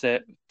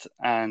concept,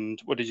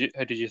 and how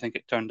did you think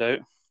it turned out?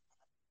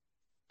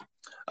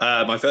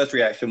 My first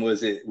reaction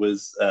was it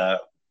was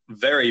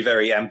very,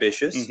 very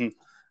ambitious.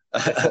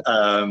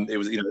 Mm-hmm. It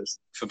was,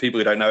 for people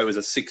who don't know, it was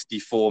a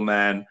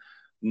 64-man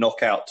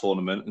knockout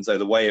tournament, and so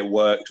the way it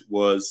worked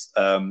was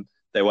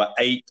there were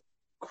 8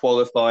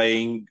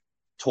 qualifying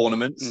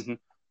tournaments, mm-hmm.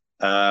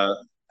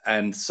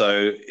 And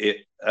so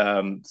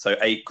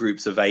 8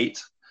 groups of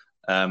 8.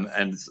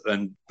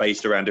 And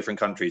based around different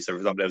countries. So, for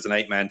example, there was an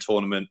 8-man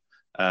tournament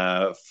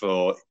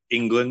for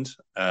England,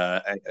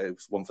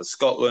 one for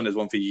Scotland, there's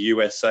one for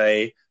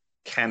USA,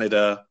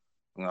 Canada.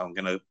 I'm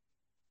going to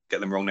get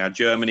them wrong now.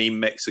 Germany,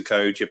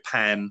 Mexico,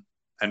 Japan,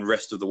 and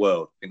rest of the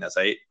world. I think that's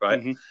 8, right?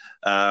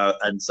 Mm-hmm.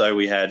 And so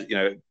we had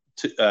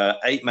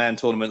 8-man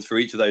tournaments for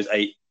each of those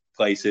 8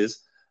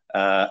 places,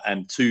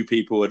 and 2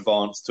 people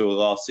advanced to a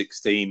last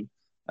 16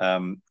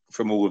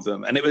 from all of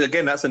them. And it was,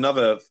 again, that's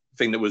another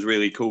thing that was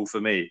really cool for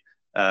me.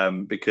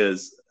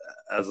 Because,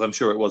 as I'm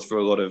sure it was for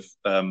a lot of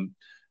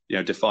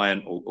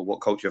Defiant or What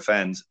Culture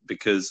fans,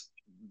 because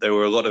there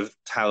were a lot of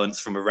talents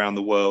from around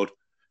the world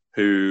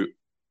who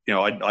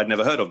I'd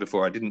never heard of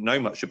before. I didn't know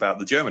much about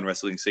the German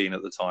wrestling scene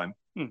at the time,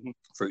 mm-hmm.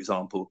 for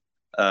example.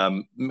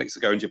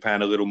 Mexico and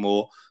Japan a little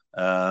more,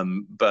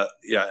 but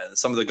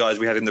some of the guys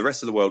we had in the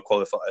rest of the world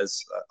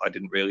qualifiers I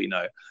didn't really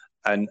know,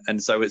 and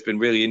so it's been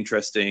really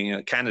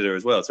interesting. Canada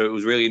as well, so it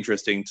was really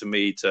interesting to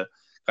me to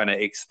kind of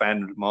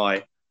expand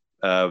my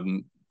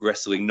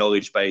wrestling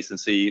knowledge base and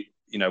see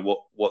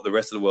what the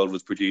rest of the world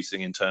was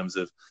producing in terms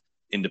of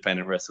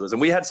independent wrestlers. And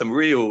we had some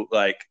real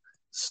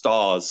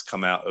stars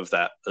come out of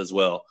that as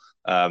well,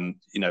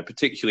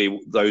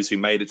 particularly those who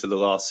made it to the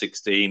last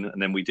 16.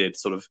 And then we did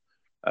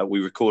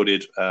we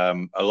recorded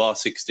a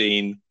last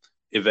 16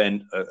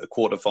 event, a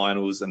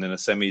quarterfinals, and then a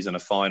semis and a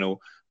final,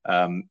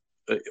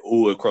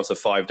 all across a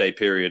 5-day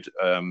period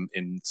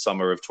in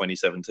summer of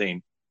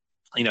 2017.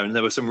 And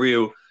there were some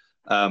real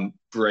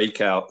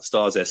breakout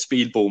stars there.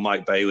 Speedball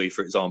Mike Bailey,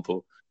 for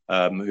example,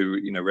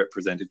 who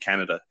represented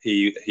Canada.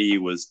 He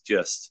was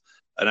just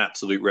an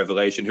absolute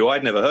revelation, who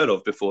I'd never heard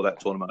of before that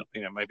tournament.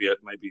 Maybe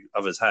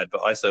others had,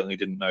 but I certainly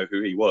didn't know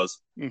who he was.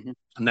 Mm-hmm.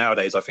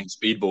 Nowadays, I think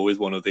Speedball is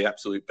one of the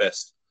absolute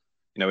best,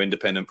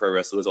 independent pro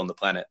wrestlers on the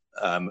planet.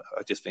 I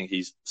just think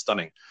he's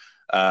stunning.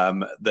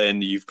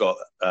 Then you've got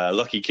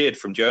Lucky Kid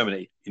from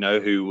Germany,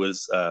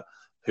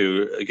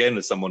 who again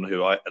is someone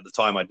who at the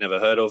time I'd never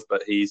heard of,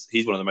 but he's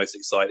one of the most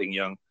exciting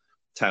young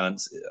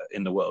talents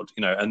in the world,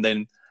 and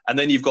then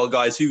you've got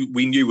guys who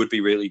we knew would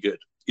be really good,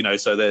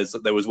 so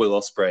there was Will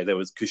Ospreay, there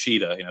was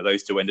Kushida,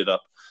 those two ended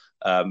up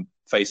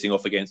facing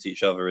off against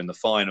each other in the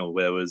final.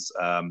 There was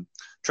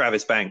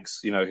Travis Banks,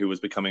 who was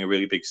becoming a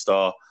really big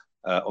star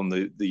on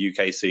the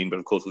UK scene, but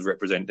of course was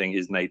representing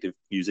his native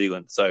New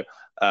Zealand. So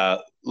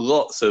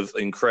lots of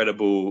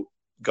incredible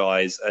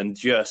guys, and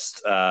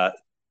just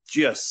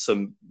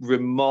some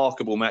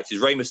remarkable matches.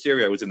 Rey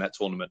Mysterio was in that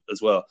tournament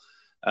as well,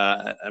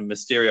 and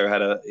Mysterio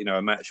had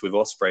a match with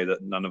Ospreay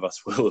that none of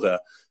us will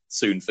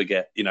soon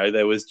forget.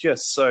 There was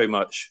just so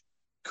many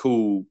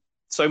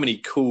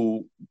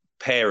cool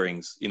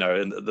pairings,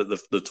 and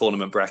the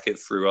tournament bracket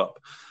threw up,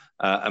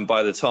 and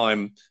by the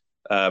time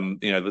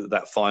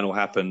that final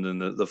happened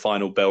and the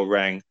final bell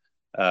rang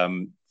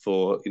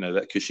for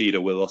that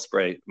Kushida Will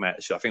Ospreay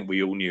match. I think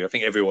we all knew. I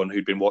think everyone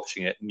who'd been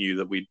watching it knew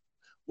that we'd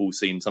all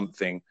seen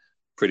something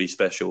pretty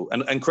special.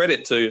 And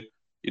credit to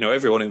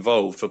everyone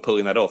involved for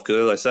pulling that off,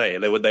 because as I say,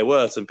 there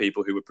were some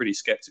people who were pretty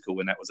skeptical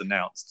when that was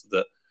announced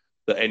that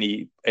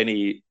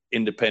any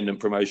independent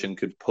promotion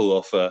could pull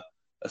off a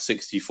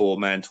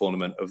 64-man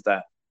tournament of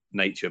that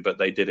nature, but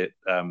they did it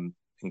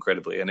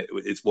incredibly, and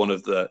it's one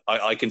of the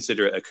I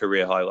consider it a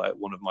career highlight,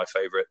 one of my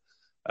favorite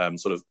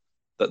sort of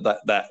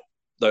that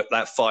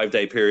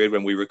 5-day period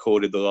when we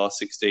recorded the last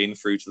 16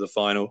 through to the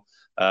final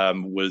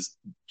was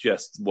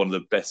just one of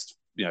the best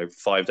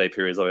 5-day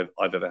periods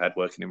I've ever had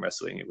working in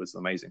wrestling. It was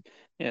amazing.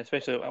 Yeah,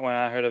 especially when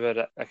I heard about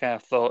it, I kind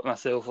of thought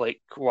myself,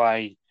 like,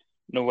 why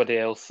nobody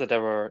else had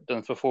ever done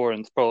this before,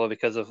 and it's probably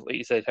because of, like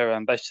you said, how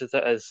ambitious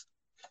it is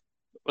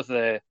with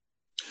the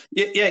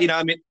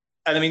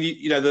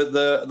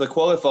the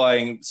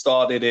qualifying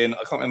started in, I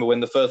can't remember when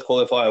the first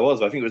qualifier was,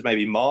 but I think it was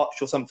maybe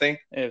March or something.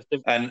 Yeah,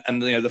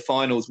 and the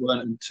finals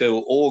weren't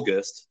until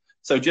August.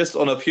 So just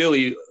on a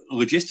purely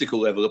logistical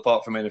level,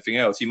 apart from anything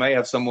else, you may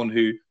have someone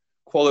who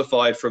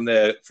qualified from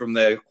their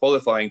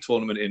qualifying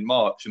tournament in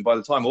March, and by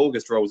the time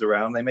August rolls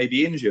around, they may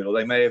be injured, or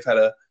they may have had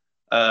a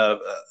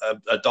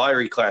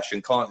diary clash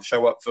and can't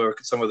show up for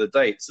some of the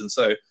dates. And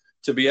so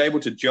to be able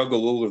to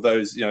juggle all of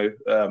those,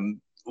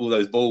 all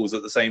those balls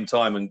at the same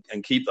time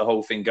and keep the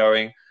whole thing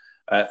going,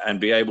 and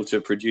be able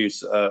to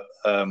produce a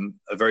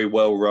very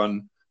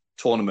well-run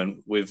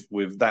tournament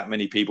with that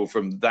many people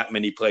from that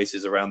many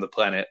places around the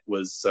planet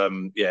was,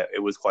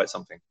 it was quite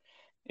something.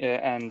 Yeah,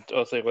 and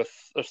also with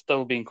there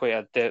still being quite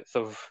a depth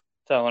of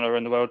talent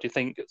around the world, do you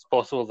think it's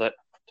possible that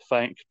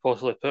Defiant could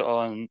possibly put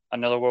on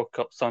another World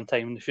Cup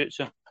sometime in the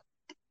future?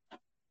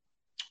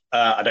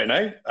 I don't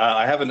know.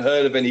 I haven't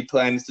heard of any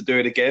plans to do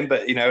it again,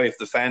 but if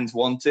the fans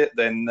want it,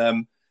 then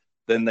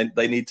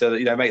they need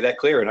to make that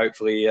clear, and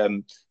hopefully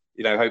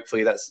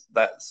that's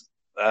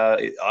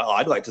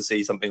I'd like to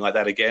see something like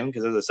that again,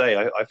 because as I say,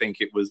 I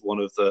think it was one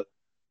of the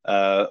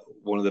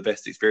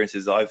best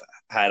experiences I've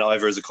had,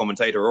 either as a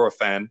commentator or a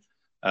fan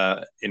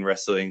in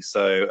wrestling.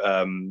 So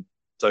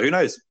who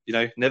knows?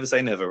 Never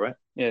say never, right?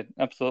 Yeah,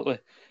 absolutely.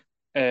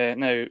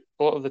 Now, a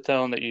lot of the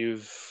talent that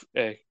you've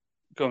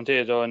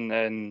commentated on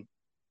in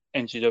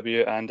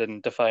NGW and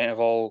in Defiant have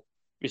all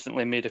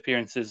recently made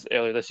appearances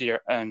earlier this year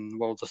in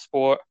World of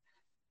Sport.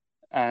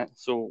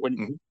 So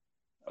when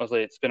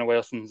obviously it's been a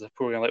while since a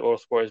program like World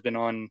of Sport has been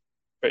on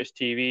British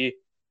TV.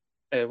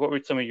 What were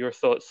some of your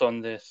thoughts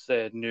on this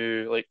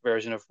new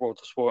version of World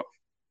of Sport?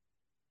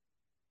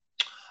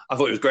 I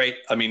thought it was great.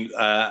 I mean,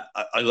 I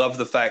love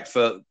the fact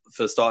for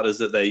starters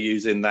that they're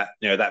using that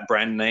that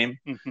brand name,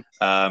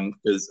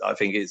 because I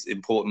think it's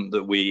important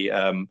that we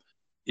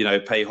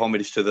pay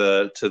homage to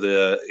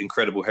the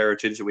incredible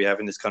heritage that we have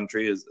in this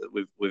country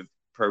with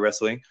pro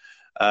wrestling,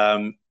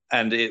 and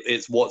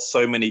it's what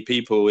so many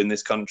people in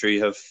this country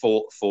have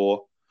fought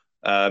for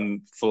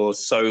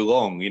so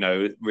long.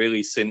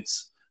 Really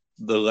since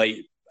the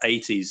late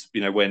 80s.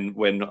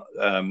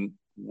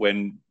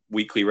 When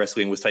weekly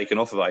wrestling was taken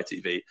off of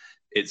ITV.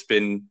 It's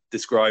been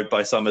described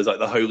by some as like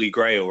the holy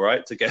grail,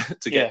 right? To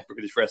get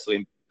British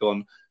wrestling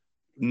on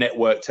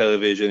network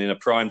television in a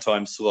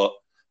primetime slot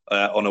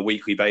on a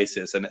weekly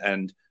basis,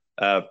 and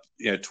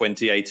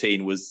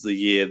 2018 was the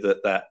year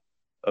that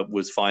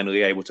was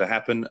finally able to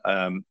happen.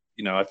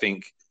 I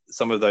think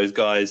some of those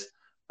guys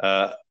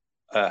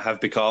have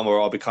become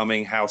or are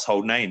becoming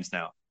household names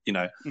now.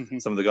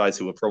 Some of the guys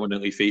who were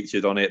prominently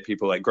featured on it,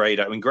 people like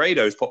Grado. I mean,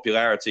 Grado's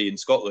popularity in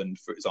Scotland,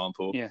 for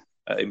example,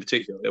 in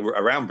particular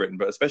around Britain,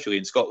 but especially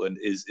in Scotland,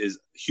 is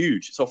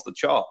huge. It's off the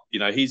chart.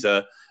 He's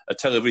a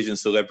television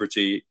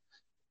celebrity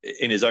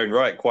in his own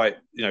right, quite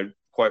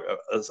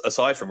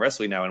aside from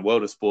wrestling now, and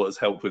World of Sport has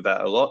helped with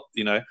that a lot.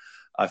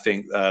 I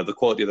think the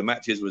quality of the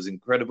matches was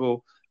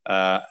incredible,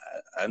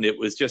 and it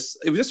was just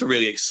a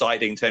really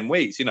exciting 10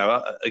 weeks.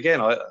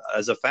 Again,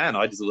 as a fan,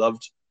 I just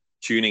loved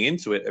tuning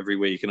into it every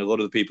week, and a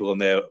lot of the people on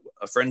there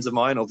are friends of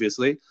mine,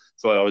 obviously.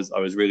 So I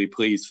was really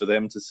pleased for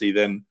them to see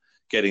them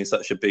getting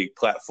such a big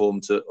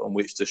platform on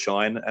which to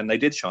shine, and they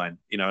did shine.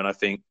 And I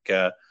think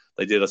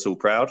they did us all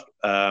proud.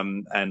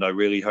 And I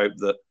really hope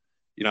that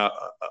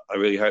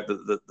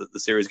the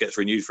series gets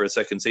renewed for a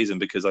second season,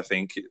 because I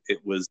think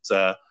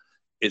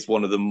it's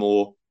one of the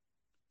more,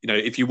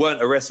 if you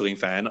weren't a wrestling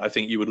fan, I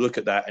think you would look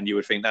at that and you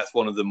would think that's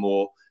one of the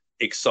more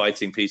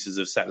exciting pieces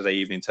of Saturday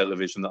evening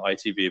television that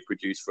ITV have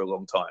produced for a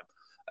long time.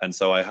 And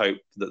so I hope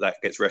that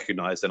gets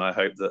recognized, and I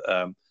hope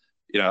that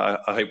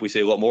I hope we see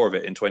a lot more of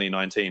it in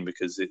 2019,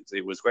 because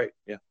it was great.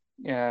 Yeah,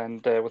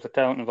 and with the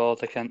talent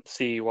involved, I can't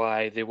see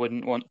why they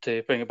wouldn't want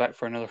to bring it back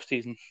for another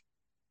season.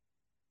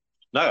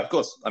 No, of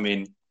course. I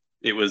mean,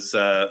 it was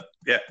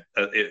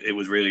it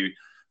was really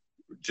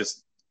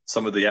just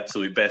some of the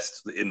absolute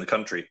best in the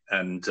country,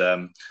 and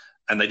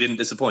they didn't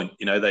disappoint.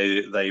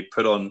 They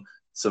put on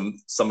some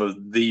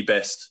of the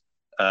best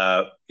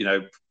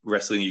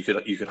wrestling you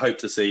could hope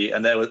to see,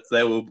 and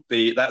there will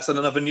be, that's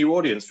another new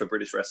audience for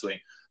British wrestling.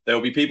 There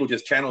will be people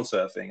just channel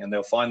surfing, and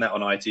they'll find that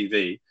on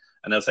ITV,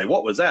 and they'll say,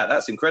 "What was that?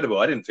 That's incredible!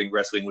 I didn't think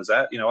wrestling was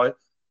that."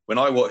 when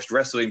I watched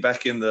wrestling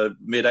back in the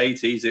mid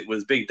 '80s, it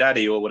was Big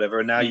Daddy or whatever,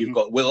 and now you've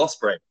got Will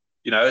Ospreay.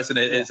 You know,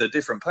 it's a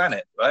different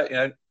planet, right? You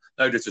know,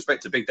 no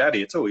disrespect to Big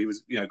Daddy at all. He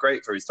was, you know,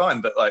 great for his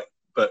time, but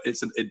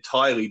it's an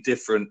entirely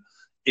different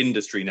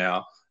industry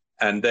now,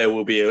 and there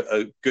will be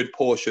a good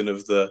portion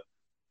of the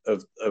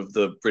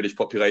British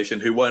population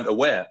who weren't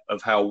aware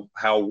of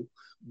how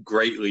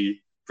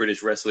greatly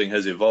British wrestling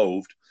has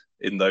evolved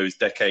in those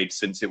decades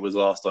since it was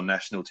last on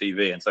national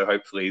TV. And so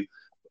hopefully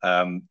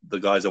the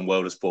guys on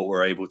World of Sport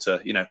were able to,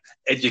 you know,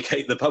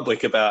 educate the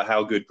public about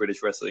how good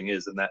British wrestling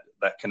is, and that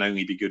can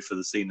only be good for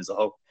the scene as a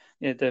whole.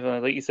 Yeah, definitely.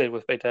 Like you said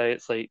with Big Daddy,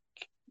 it's like,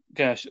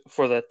 gosh,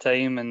 for that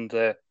time and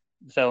the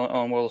talent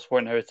on World of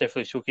Sport now, it's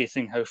definitely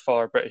showcasing how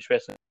far British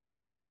wrestling,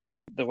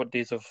 the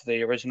days of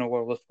the original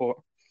World of Sport.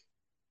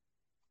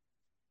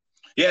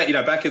 Yeah, you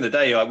know, back in the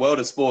day, like World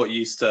of Sport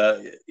used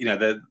to, you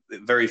know,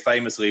 very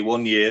famously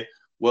one year,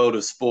 World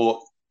of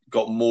Sport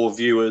got more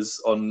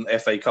viewers on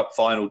FA Cup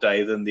final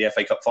day than the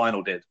FA Cup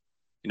final did.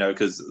 You know,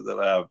 because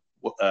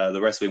the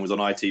wrestling was on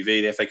ITV,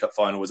 the FA Cup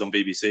final was on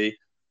BBC,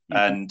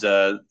 and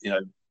you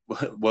know,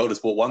 World of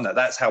Sport won that.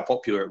 That's how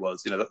popular it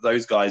was. You know,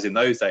 those guys in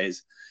those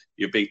days,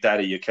 your Big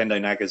Daddy, your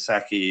Kendo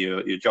Nagasaki,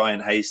 your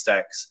Giant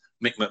Haystacks,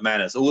 Mick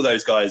McManus, all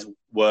those guys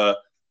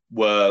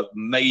were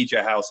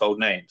major household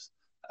names.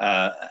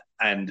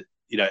 And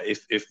you know,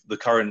 if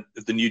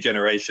the new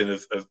generation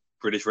of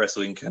British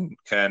wrestling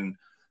can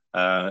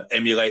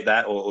emulate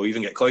that, or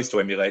even get close to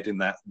emulating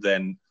that,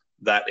 then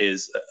that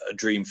is a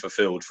dream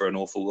fulfilled for an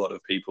awful lot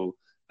of people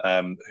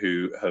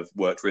who have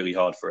worked really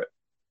hard for it.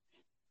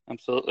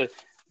 Absolutely.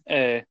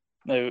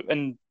 Now,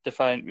 in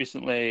Defiant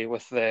recently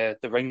with the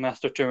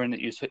Ringmaster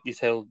tournament that he's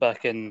held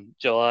back in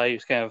July, he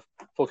was kind of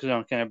focusing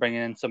on kind of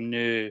bringing in some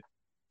new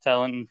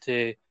talent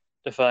into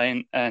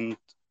Defiant. And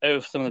out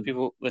of some of the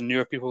people, the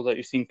newer people that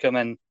you've seen come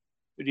in,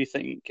 who do you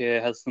think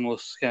has the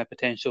most kind of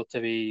potential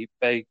to be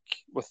big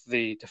with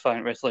the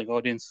Defiant wrestling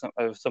audience out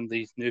of some of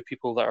these new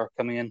people that are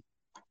coming in?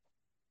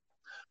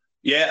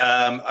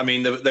 Yeah, I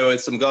mean, there were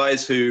some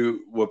guys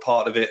who were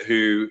part of it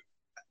who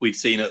we'd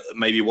seen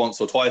maybe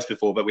once or twice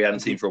before, but we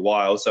hadn't seen for a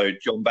while. So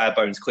John Bad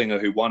Bones Klinger,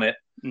 who won it,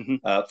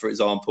 for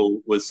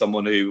example, was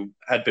someone who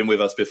had been with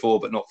us before,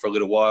 but not for a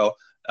little while.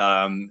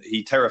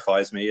 He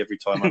terrifies me every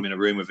time I'm in a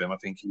room with him. I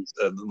think he's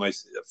the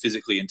most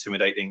physically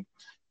intimidating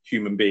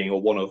human being,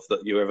 or one of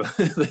that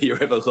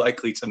you're ever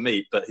likely to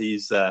meet. But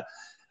he's,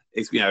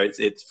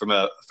 it's from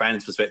a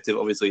fan's perspective.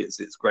 Obviously,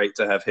 it's great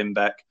to have him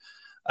back.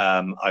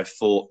 I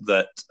thought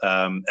that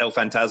El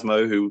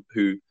Phantasmo,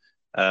 who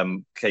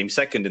came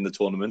second in the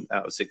tournament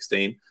out of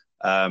 16,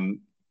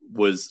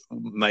 was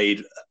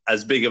made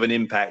as big of an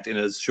impact in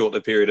as short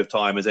a period of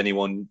time as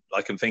anyone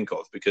I can think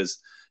of, because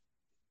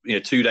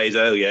 2 days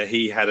earlier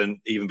he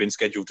hadn't even been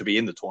scheduled to be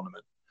in the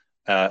tournament.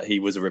 He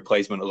was a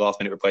replacement, a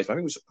last-minute replacement.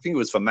 I think it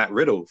was for Matt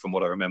Riddle, from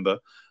what I remember.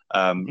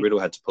 Riddle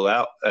had to pull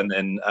out, and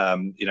then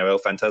El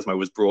Phantasmo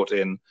was brought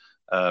in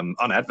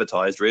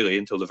unadvertised, really,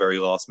 until the very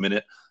last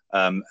minute,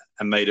 and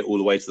made it all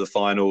the way to the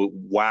final.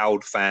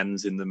 Wowed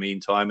fans in the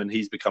meantime, and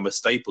he's become a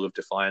staple of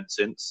Defiant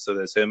since. So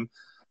there's him.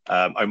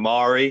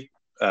 Omari,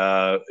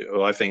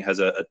 who I think has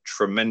a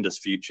tremendous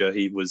future.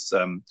 He was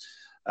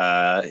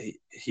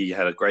he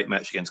had a great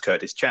match against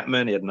Curtis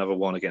Chapman. He had another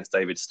one against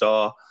David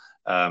Starr.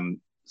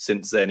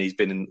 Since then, he's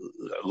been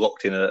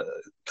locked in a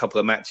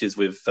couple of matches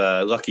with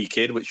Lucky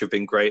Kid, which have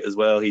been great as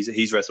well.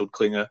 He's wrestled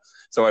Klinger.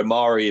 So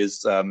Omari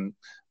is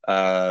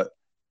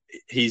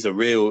he's a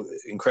real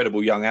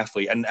incredible young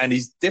athlete, and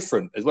he's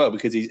different as well,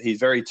 because he's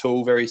very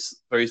tall, very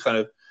very kind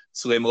of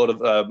slim, a lot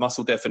of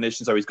muscle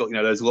definition. So he's got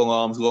those long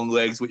arms, long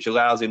legs, which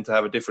allows him to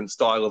have a different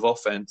style of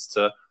offense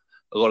to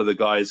a lot of the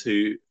guys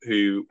who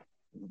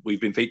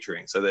we've been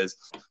featuring. So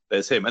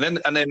there's him,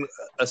 and then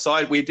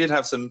aside, we did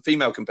have some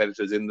female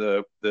competitors in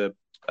the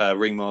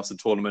Ringmaster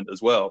tournament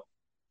as well,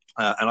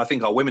 and I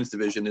think our women's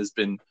division has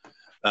been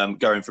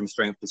going from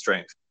strength to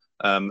strength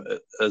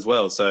as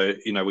well. So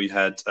we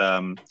had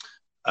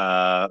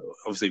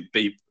obviously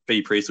B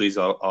Priestley's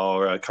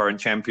our current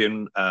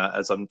champion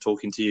as I'm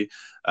talking to you.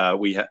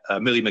 We had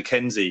Millie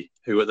McKenzie,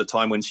 who at the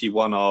time when she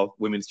won our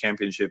women's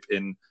championship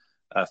in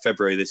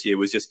February this year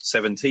was just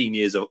 17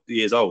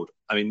 years old.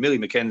 I mean, Millie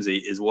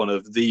McKenzie is one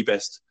of the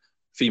best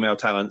female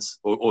talents,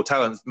 or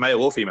talents,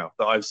 male or female,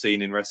 that I've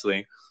seen in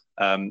wrestling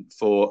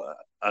for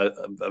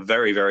a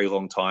very, very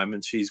long time,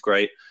 and she's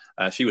great.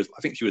 I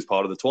think she was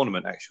part of the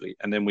tournament, actually.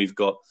 And then we've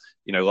got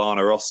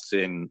Lana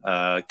Austin,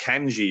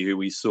 Kanji, who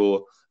we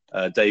saw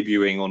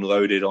debuting on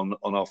Loaded on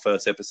our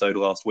first episode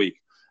last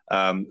week.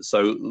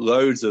 So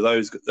loads of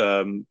those.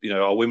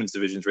 Our women's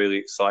division is really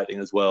exciting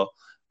as well.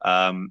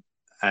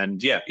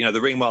 And yeah, the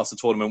Ringmaster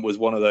tournament was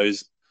one of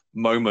those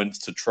moments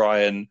to try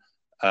and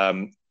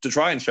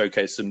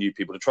showcase some new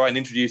people, to try and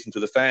introduce them to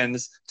the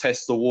fans,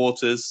 test the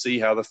waters, see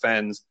how the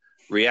fans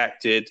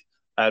reacted.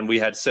 And we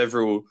had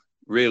several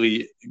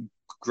really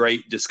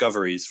great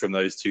discoveries from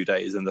those 2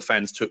 days, and the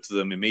fans took to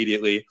them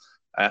immediately.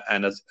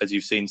 And as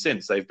you've seen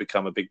since, they've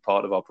become a big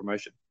part of our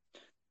promotion.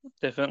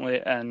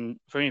 Definitely. And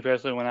for me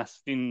personally, when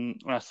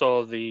I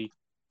saw the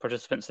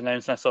participants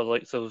announced. I saw the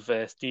likes of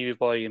Stevie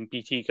Boy and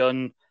BT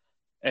Gunn.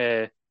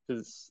 It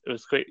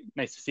was quite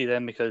nice to see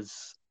them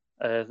because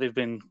they've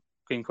been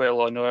getting quite a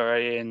lot of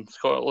notoriety in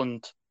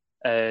Scotland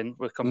and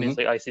with companies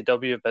like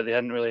ICW, but they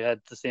hadn't really had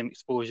the same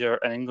exposure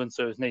in England.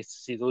 So it was nice to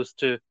see those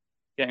two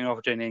getting an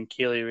opportunity, and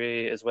Kaylee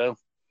Ray as well.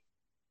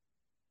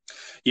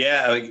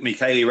 Yeah, I mean,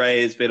 Kaylee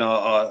Ray has been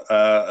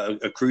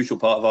a crucial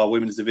part of our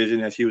women's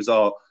division. She was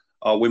our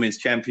women's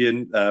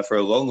champion for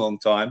a long, long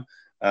time.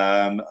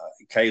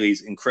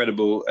 Kaylee's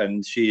incredible,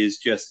 and she is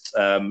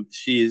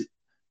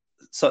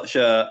such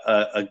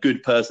a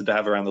good person to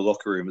have around the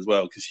locker room as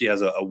well, because she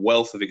has a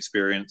wealth of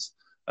experience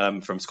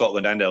from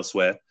Scotland and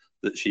elsewhere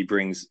that she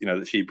brings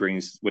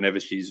whenever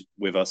she's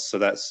with us. So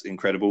that's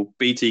incredible.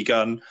 BT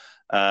Gunn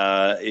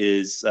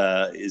is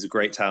a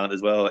great talent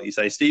as well. Like you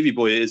say, Stevie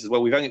Boy is as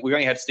well. We've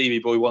only had Stevie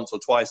Boy once or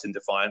twice in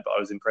Defiant, but I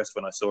was impressed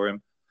when I saw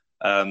him.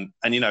 And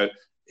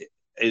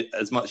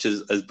as much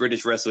as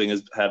British wrestling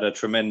has had a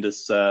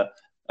tremendous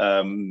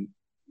boom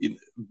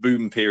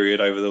period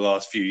over the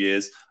last few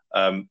years,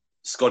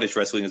 Scottish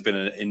wrestling has been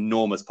an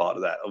enormous part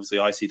of that. Obviously,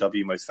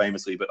 ICW most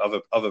famously, but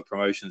other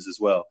promotions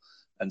as well.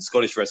 And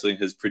Scottish wrestling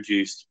has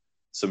produced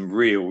some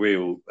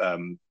real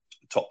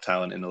top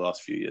talent in the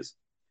last few years.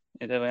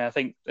 Yeah, I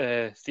think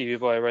Stevie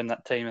Boy around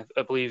that time,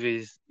 I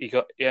believe he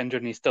got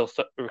injured and he's still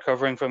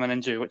recovering from an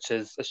injury, which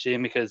is a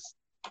shame because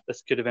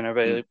this could have been a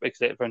very big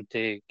step for him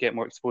to get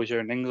more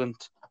exposure in England.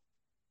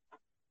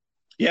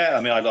 Yeah,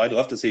 I mean, I'd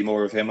love to see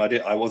more of him.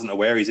 I wasn't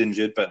aware he's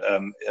injured, but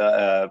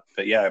yeah,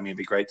 I mean, it'd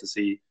be great to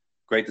see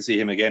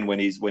him again when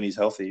he's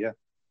healthy. Yeah.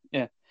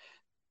 Yeah.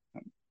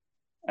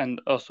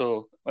 And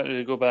also, I wanted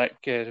to go back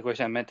to the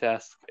question I meant to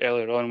ask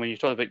earlier on when you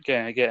talked about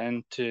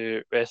getting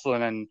into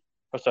wrestling and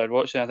first started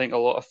watching. I think a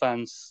lot of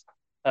fans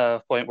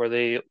have a point where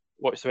they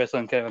watch the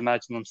wrestling and kind of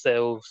imagine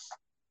themselves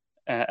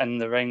in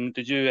the ring.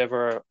 Did you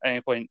ever, at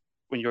any point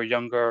when you were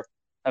younger,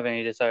 have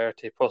any desire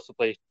to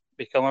possibly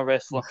become a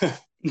wrestler?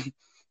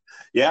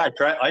 Yeah,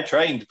 I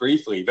trained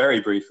briefly, very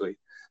briefly,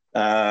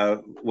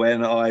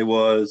 when I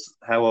was,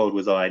 how old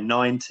was I?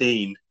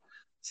 19.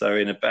 So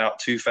in about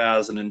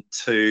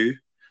 2002,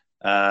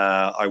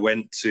 I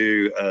went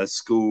to a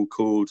school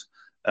called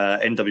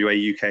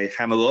NWA UK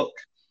Hammerlock,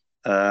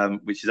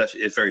 which is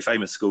actually a very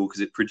famous school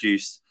because it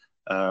produced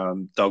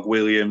Doug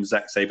Williams,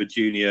 Zack Sabre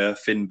Jr.,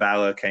 Finn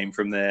Balor came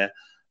from there,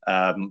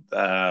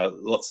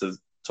 lots of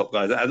top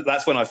guys.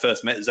 That's when I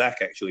first met Zack,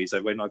 actually. So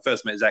when I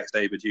first met Zack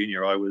Sabre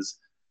Jr., I was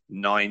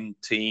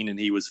 19 and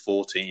he was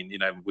 14.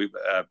 We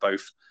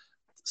both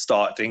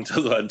starting to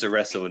learn to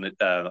wrestle, and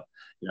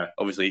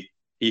obviously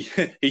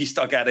he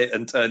stuck at it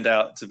and turned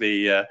out to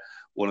be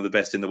one of the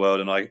best in the world.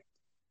 And I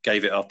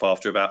gave it up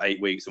after about 8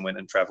 weeks and went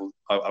and traveled.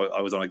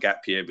 I was on a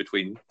gap year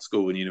between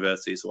school and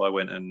university, so I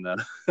went and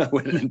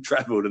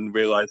traveled and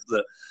realized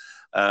that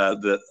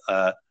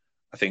I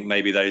think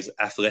maybe those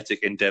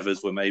athletic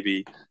endeavors were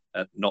maybe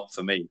not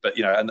for me. But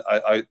and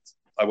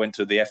I went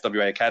to the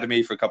FWA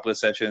Academy for a couple of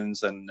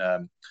sessions and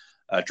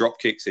drop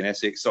kicks in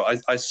Essex. So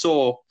I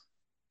saw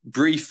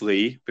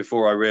briefly,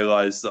 before I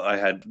realized that I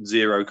had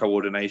zero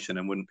coordination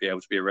and wouldn't be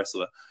able to be a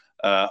wrestler,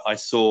 I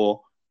saw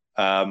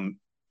how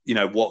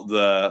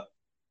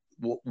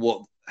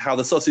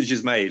the sausage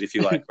is made, if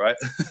you like, right?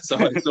 So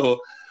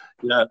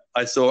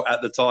I saw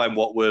at the time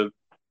what were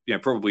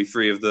probably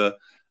three of the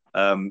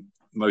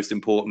most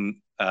important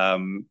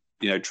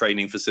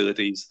training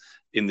facilities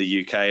in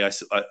the UK.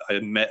 I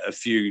met a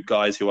few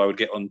guys who I would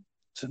get on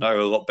to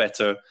know a lot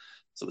better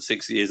sort of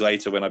 6 years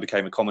later when I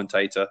became a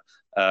commentator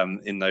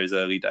in those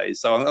early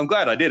days. So I'm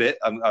glad I did it.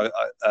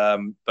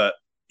 But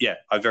yeah,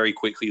 I very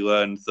quickly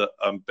learned that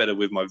I'm better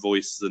with my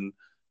voice than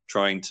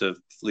trying to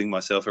fling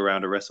myself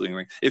around a wrestling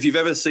ring. If you've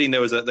ever seen,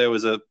 there was some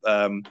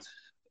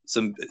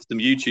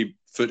YouTube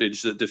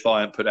footage that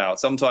Defiant put out.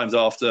 Sometimes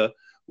after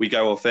we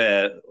go off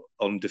air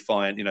on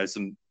Defiant,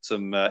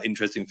 some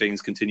interesting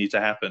things continue to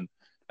happen.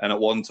 And at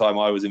one time,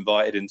 I was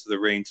invited into the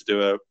ring to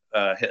do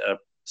hit a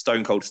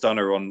Stone Cold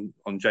Stunner on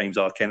James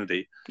R.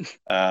 Kennedy.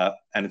 And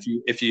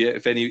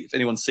if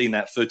anyone's seen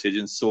that footage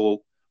and saw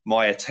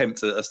my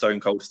attempt at a Stone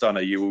Cold Stunner,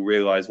 you will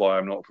realize why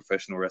I'm not a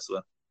professional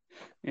wrestler.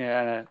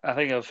 Yeah, I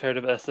think I've heard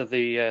of this of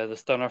the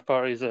stunner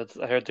parties. I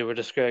heard they were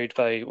described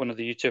by one of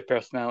the YouTube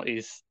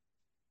personalities.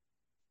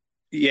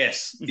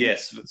 Yes.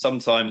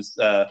 Sometimes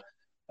we're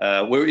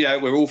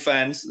all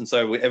fans, and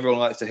so everyone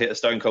likes to hit a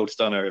Stone Cold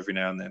Stunner every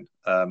now and then.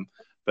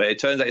 But it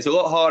turns out it's a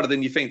lot harder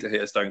than you think to hit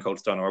a Stone Cold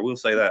Stunner. I will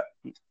say that.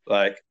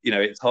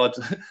 It's hard.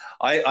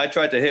 I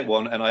tried to hit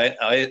one and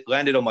I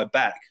landed on my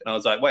back, and I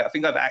was like, wait, I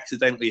think I've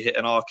accidentally hit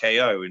an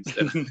RKO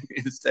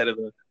instead of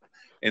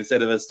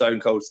a Stone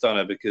Cold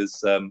Stunner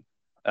because,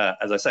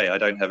 as I say, I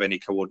don't have any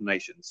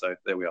coordination. So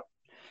there we are.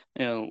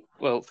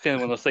 Well, it's kind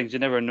of one of those things you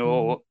never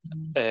know,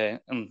 and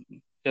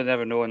you'll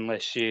never know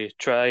unless you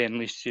try.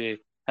 Unless you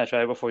had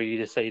tried before you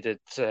decided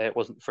it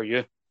wasn't for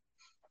you.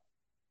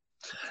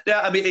 Yeah,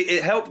 I mean,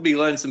 it helped me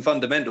learn some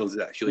fundamentals,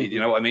 actually. You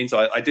know what I mean?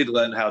 So I did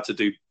learn how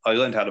to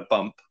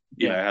bump,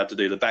 how to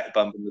do the back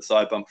bump and the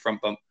side bump,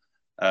 front bump.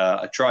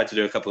 I tried to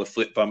do a couple of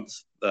flip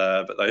bumps,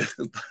 but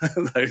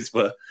those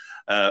were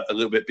a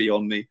little bit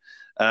beyond me.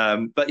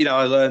 But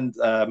I learned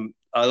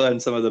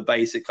some of the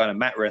basic kind of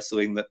mat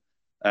wrestling that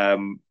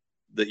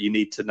you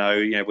need to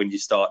know, when you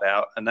start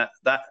out, and that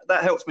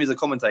helps me as a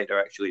commentator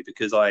actually,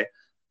 because I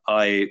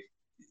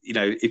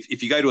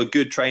if you go to a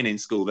good training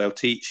school, they'll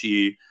teach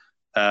you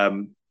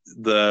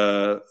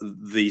the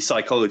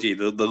psychology,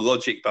 the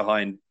logic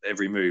behind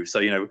every move.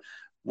 So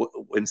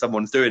when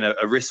someone's doing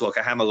a wrist lock,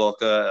 a hammer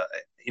lock,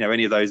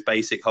 any of those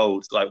basic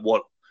holds, like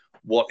what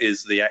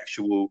is the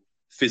actual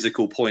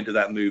physical point of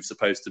that move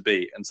supposed to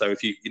be? And so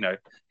if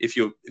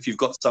you've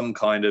got some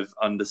kind of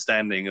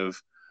understanding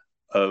of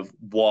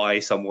why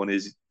someone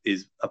is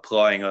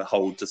applying a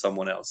hold to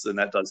someone else, then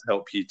that does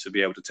help you to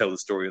be able to tell the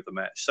story of the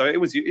match. So it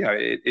was,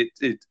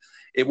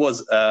 it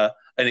was an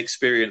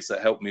experience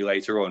that helped me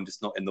later on,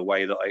 just not in the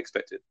way that I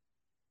expected.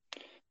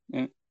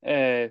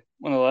 Yeah.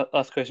 One of the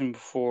last question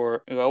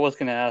before, I was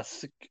going to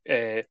ask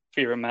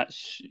favorite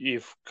match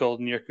you've called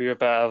in your career,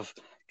 but I've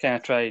kind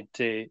of tried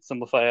to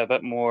simplify a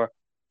bit more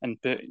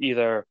and put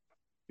either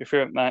your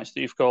favorite match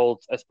that you've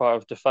called as part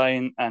of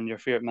Defiant and your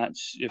favorite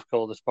match you've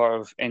called as part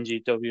of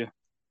NGW.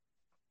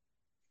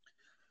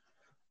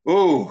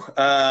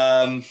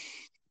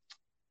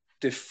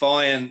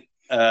 Defiant.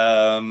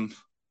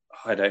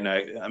 I don't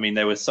know. I mean,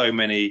 there were so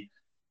many,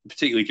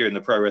 particularly during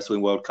the Pro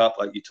Wrestling World Cup,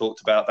 like you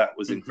talked about. That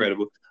was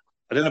incredible.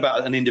 I don't know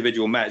about an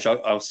individual match.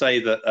 I'll say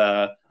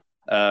that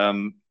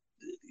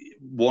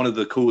one of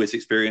the coolest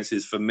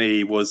experiences for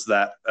me was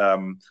that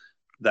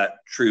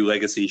True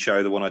Legacy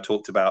show, the one I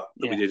talked about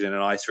that we did in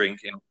an ice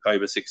rink in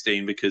October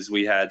 2016, because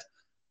we had,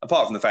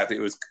 apart from the fact that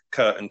it was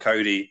Kurt and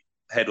Cody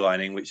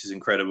headlining, which is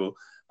incredible,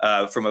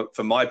 from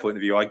my point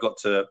of view, I got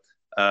to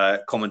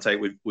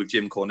commentate with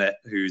Jim Cornette,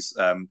 who's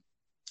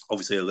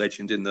obviously a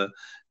legend in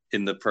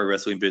the pro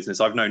wrestling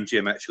business. I've known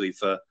Jim actually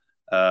for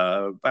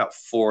about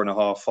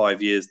 4.5,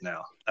 5 years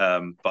now,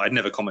 but I'd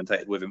never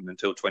commentated with him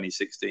until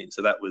 2016.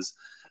 So that was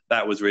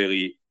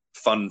really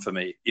fun for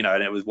me,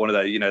 and it was one of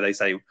those, they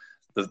say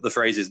the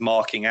phrase is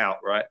marking out,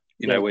 right?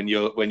 When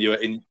you're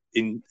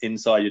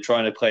inside, you're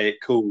trying to play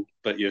it cool,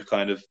 but you're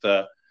kind of,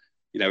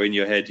 in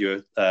your head,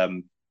 you're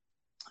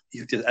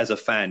just, as a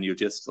fan, you're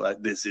just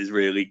like, this is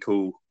really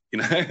cool,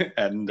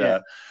 and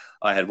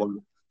I had one.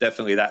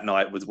 Definitely that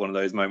night was one of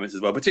those moments as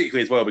well,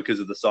 particularly as well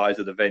because of the size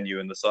of the venue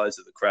and the size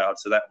of the crowd.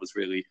 So that was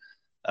really,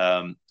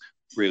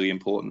 really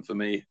important for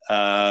me.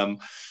 In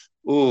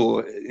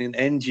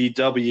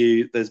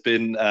NGW, there's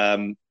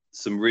been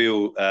some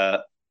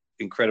real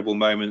incredible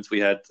moments. We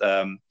had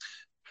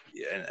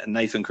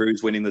Nathan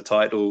Cruz winning the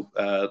title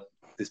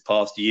this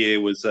past year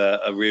was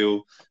a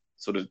real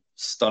sort of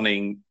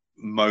stunning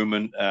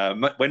moment.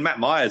 When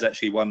Matt Myers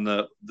actually won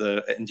the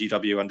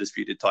NGW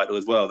Undisputed title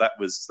as well, that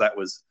was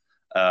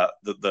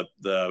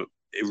the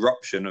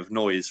eruption of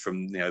noise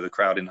from the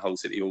crowd in Hull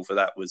City Hall for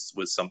that was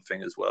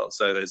something as well.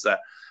 So there's that,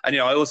 and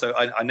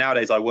I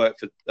nowadays I work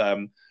for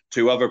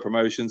 2 other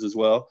promotions as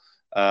well.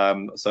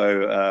 Will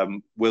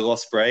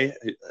Ospreay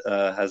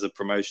has a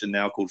promotion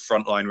now called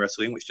Frontline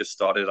Wrestling, which just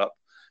started up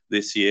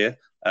this year.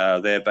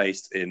 They're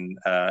based in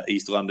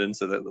East London,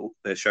 so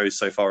their shows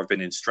so far have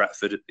been in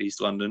Stratford, East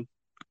London,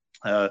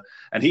 and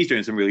he's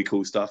doing some really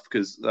cool stuff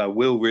because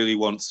Will really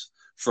wants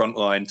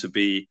Frontline to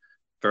be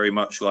very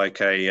much like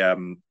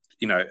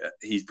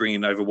he's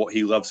bringing over what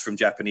he loves from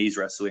Japanese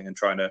wrestling and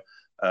trying to,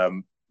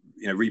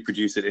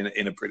 reproduce it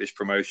in a British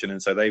promotion.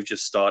 And so they've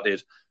just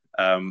started,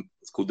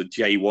 it's called the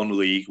J1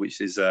 League,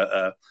 which is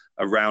a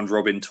round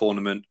robin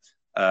tournament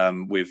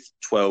with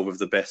 12 of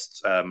the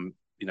best,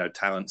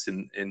 talents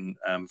in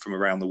from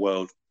around the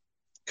world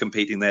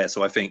competing there.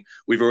 So I think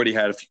we've already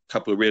had a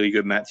couple of really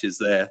good matches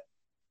there.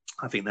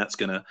 I think that's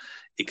going to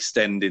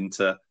extend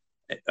into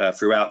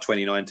throughout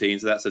 2019.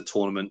 So that's a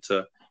tournament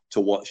to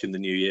watch in the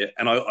new year.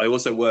 And I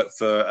also work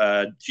for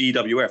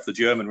GWF, the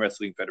German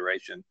Wrestling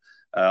Federation.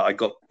 I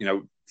got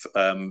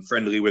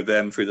friendly with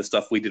them through the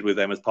stuff we did with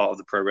them as part of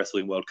the Pro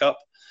Wrestling World Cup,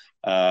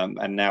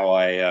 and now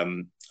I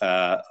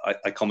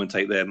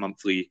commentate their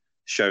monthly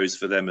shows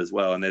for them as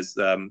well. And there's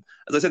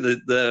as I said,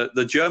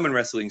 the German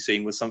wrestling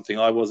scene was something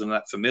I wasn't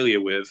that familiar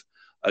with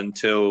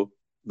until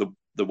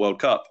the World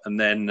Cup, and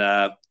then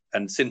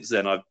and since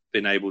then I've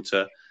been able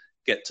to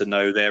get to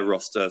know their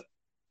roster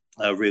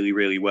really,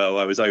 really well.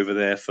 I was over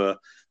there for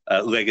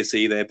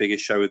Legacy, their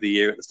biggest show of the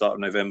year at the start of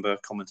November,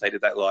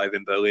 commentated that live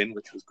in Berlin,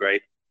 which was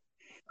great.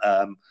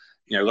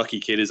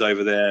 Lucky Kid is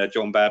over there,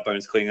 John Bad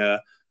Bones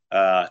Klinger,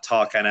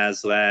 Tarkan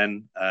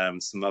Aslan,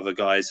 some other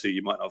guys who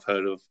you might not have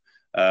heard of,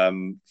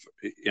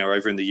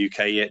 over in the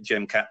UK yet,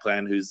 Jem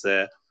Kaplan, who's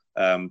their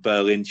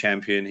Berlin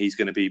champion. He's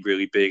going to be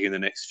really big in the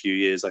next few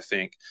years, I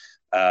think.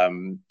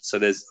 So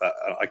there's,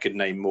 I could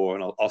name more,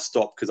 and I'll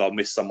stop because I'll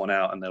miss someone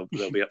out and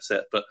they'll be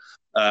upset.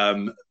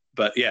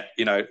 But yeah,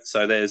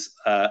 so there's,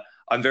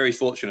 I'm very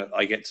fortunate.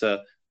 I get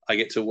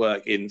to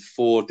work in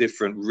 4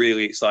 different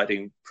really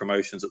exciting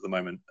promotions at the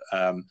moment,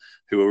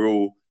 who are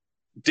all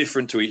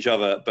different to each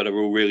other, but are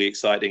all really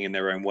exciting in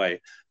their own way.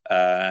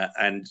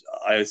 And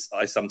I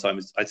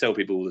sometimes, I tell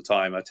people all the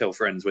time, I tell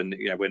friends when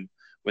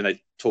when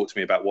they talk to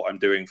me about what I'm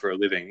doing for a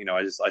living. You know,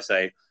 I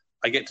say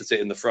I get to sit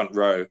in the front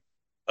row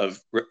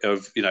of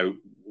you know,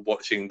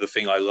 watching the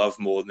thing I love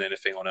more than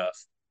anything on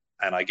earth,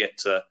 and I get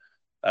to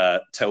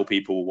tell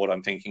people what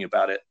I'm thinking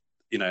about it.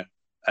 You know,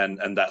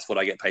 and that's what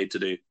I get paid to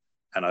do.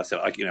 And I said,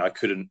 I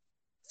couldn't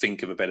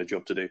think of a better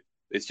job to do.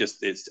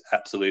 It's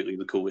absolutely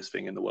the coolest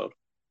thing in the world.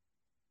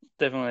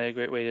 Definitely a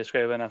great way to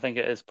describe it, and I think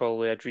it is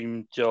probably a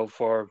dream job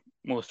for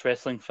most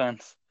wrestling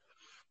fans.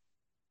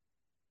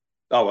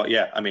 Oh, well,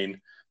 yeah. I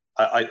mean,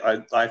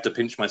 I have to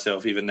pinch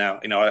myself even now.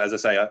 You know, as I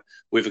say,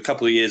 with a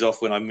couple of years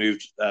off when I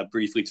moved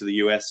briefly to the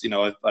US, you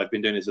know, I've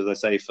been doing this, as I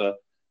say, for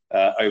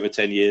over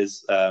 10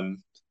 years. And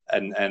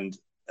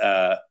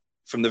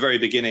from the very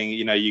beginning,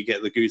 you know, you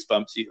get the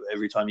goosebumps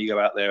every time you go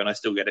out there, and I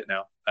still get it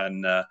now.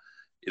 And,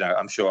 you know,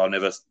 I'm sure I'll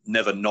never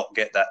not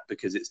get that,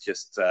 because it's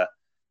just,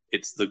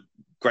 it's the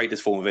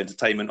greatest form of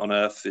entertainment on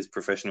earth is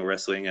professional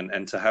wrestling,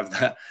 and to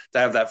have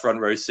that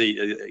front row seat,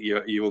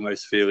 you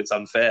almost feel it's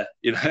unfair.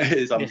 You know,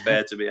 it's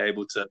unfair to be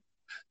able to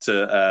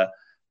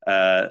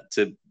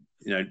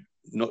you know,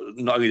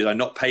 not only did I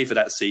not pay for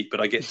that seat, but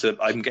I'm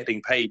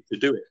getting paid to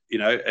do it. You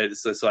know,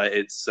 it's like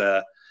it's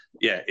an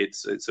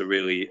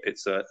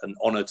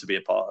honor to be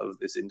a part of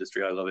this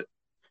industry. I love it.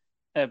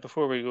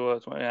 Before we go, I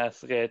was want to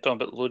ask, talking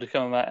about Loaded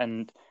coming back,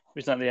 and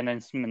recently the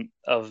announcement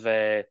of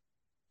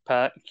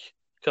Pac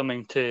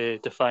coming to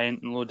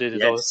Defiant, and Loaded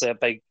is obviously a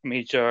big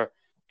major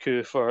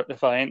coup for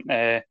Defiant.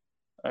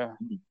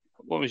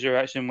 What was your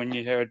reaction when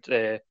you heard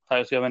Pac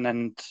was coming,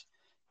 and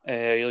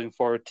you're looking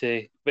forward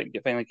to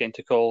finally getting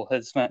to call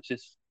his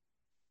matches?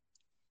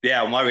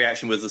 Yeah, well, my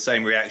reaction was the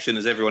same reaction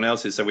as everyone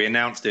else's. So we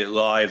announced it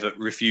live at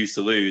Refuse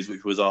to Lose,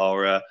 which was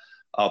our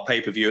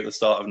pay-per-view at the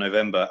start of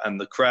November, and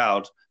the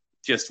crowd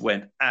just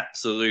went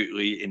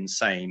absolutely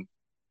insane.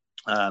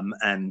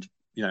 And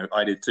you know,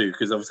 I did too,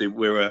 because obviously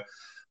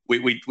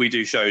we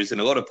do shows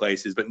in a lot of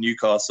places, but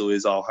Newcastle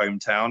is our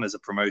hometown as a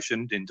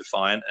promotion in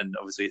Defiant, and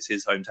obviously it's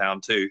his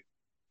hometown too.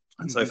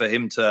 And so for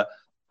him to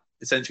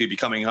essentially be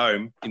coming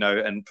home, you know,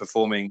 and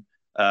performing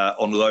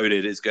on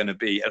Loaded is going to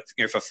be,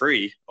 you know, for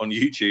free on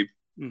YouTube.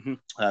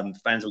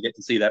 Fans will get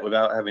to see that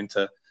without having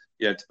to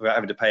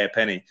pay a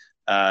penny.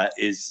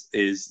 Is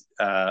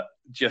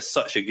just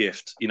such a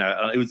gift, you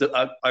know. It was.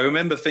 I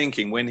remember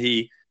thinking when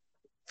he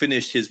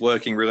finished his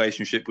working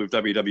relationship with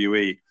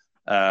WWE,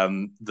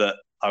 that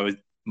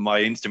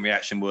my instant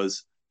reaction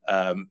was,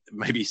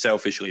 maybe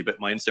selfishly, but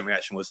my instant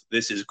reaction was,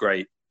 this is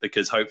great,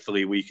 because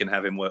hopefully we can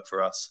have him work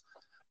for us,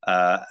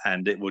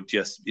 and it would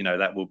just, you know,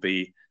 that will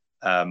be,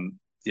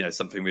 you know,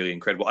 something really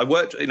incredible. I've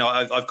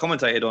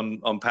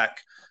commentated on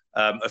Pac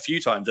a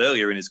few times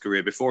earlier in his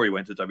career before he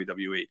went to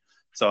WWE.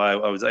 So I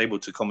was able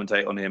to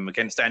commentate on him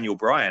against Daniel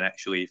Bryan,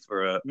 actually,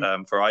 for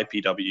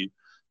IPW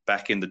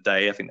back in the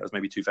day. I think that was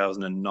maybe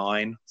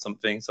 2009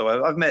 something.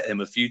 So I've met him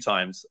a few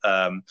times.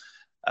 But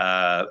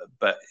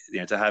you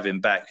know, to have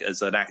him back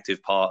as an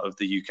active part of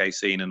the UK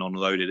scene and on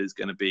Loaded is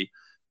going to be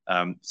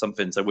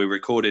something. So we're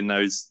recording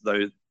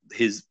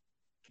his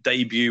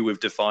debut with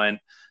Defiant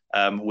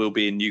will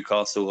be in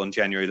Newcastle on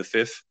January the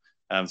 5th.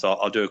 So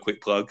I'll do a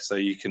quick plug, so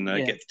you can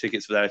get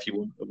tickets for that if you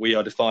want.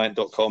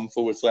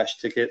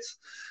 wearedefiant.com/tickets.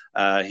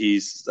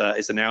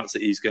 It's announced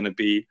that he's going to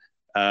be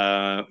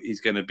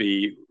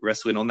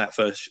wrestling on that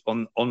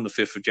on the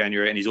 5th of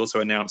January, and he's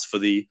also announced for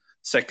the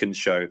second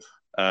show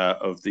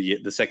of the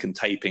second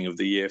taping of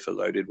the year for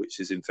Loaded,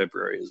 which is in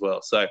February as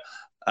well. So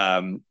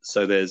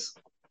there's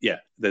going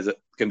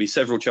to be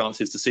several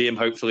chances to see him,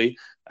 hopefully.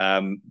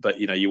 But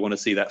you know, you want to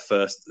see that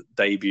first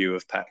debut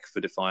of Pac for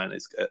Defiant.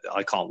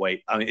 I can't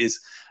wait. I mean,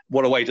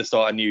 what a way to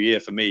start a new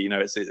year for me. You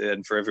know,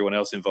 and for everyone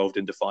else involved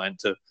in Defiant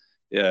to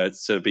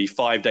be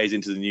 5 days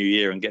into the new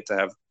year and get to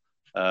have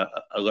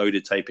a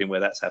Loaded taping where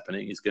that's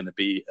happening is going to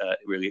be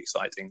really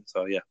exciting.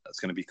 So yeah, that's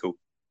going to be cool.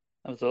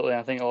 Absolutely.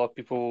 I think a lot of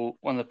people,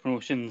 one of the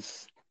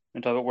promotions,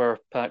 when talking about where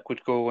Pac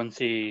would go once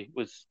he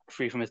was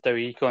free from his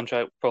WWE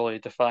contract, probably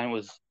Defiant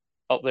was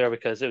up there,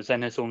 because it was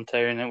in his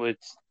hometown. It would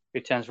be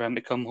a chance for him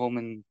to come home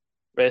and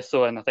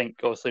wrestle. And I think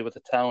obviously with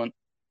the talent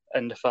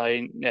in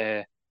Defiant,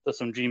 there's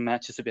some dream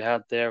matches to be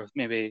had there with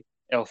maybe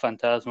El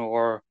Phantasmo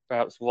or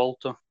perhaps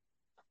Walter.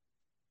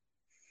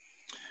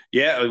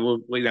 Yeah,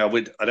 well, you know,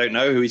 I don't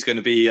know who he's going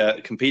to be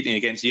competing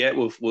against yet.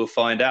 We'll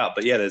find out.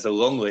 But yeah, there's a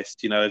long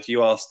list. You know, if you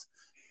went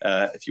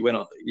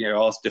on, you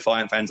know, asked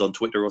Defiant fans on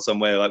Twitter or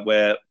somewhere, like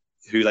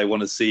who they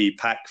want to see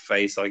Pac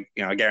face, I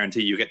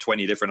guarantee you get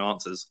 20 different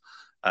answers,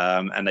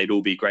 and they'd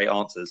all be great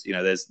answers. You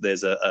know,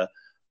 there's a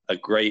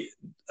great,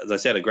 as I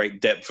said, a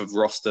great depth of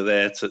roster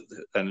there,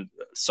 and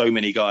so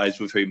many guys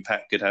with whom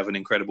Pac could have an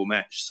incredible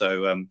match.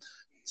 So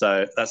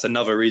that's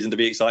another reason to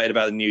be excited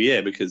about the new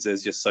year, because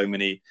there's just so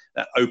many,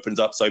 that opens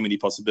up so many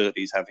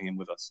possibilities having him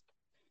with us.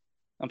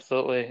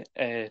 Absolutely.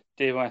 Dave,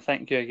 I want to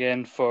thank you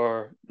again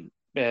for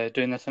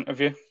doing this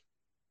interview.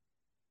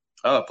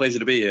 Oh, pleasure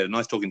to be here.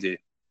 Nice talking to you.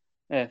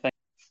 Yeah, thank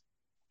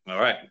you. All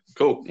right,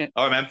 cool. Yeah.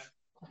 All right, man.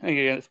 Thank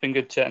you again. It's been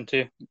good chatting to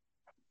you.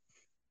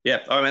 Yeah,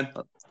 all right, man.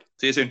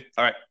 See you soon.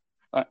 All right.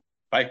 Bye.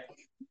 Bye.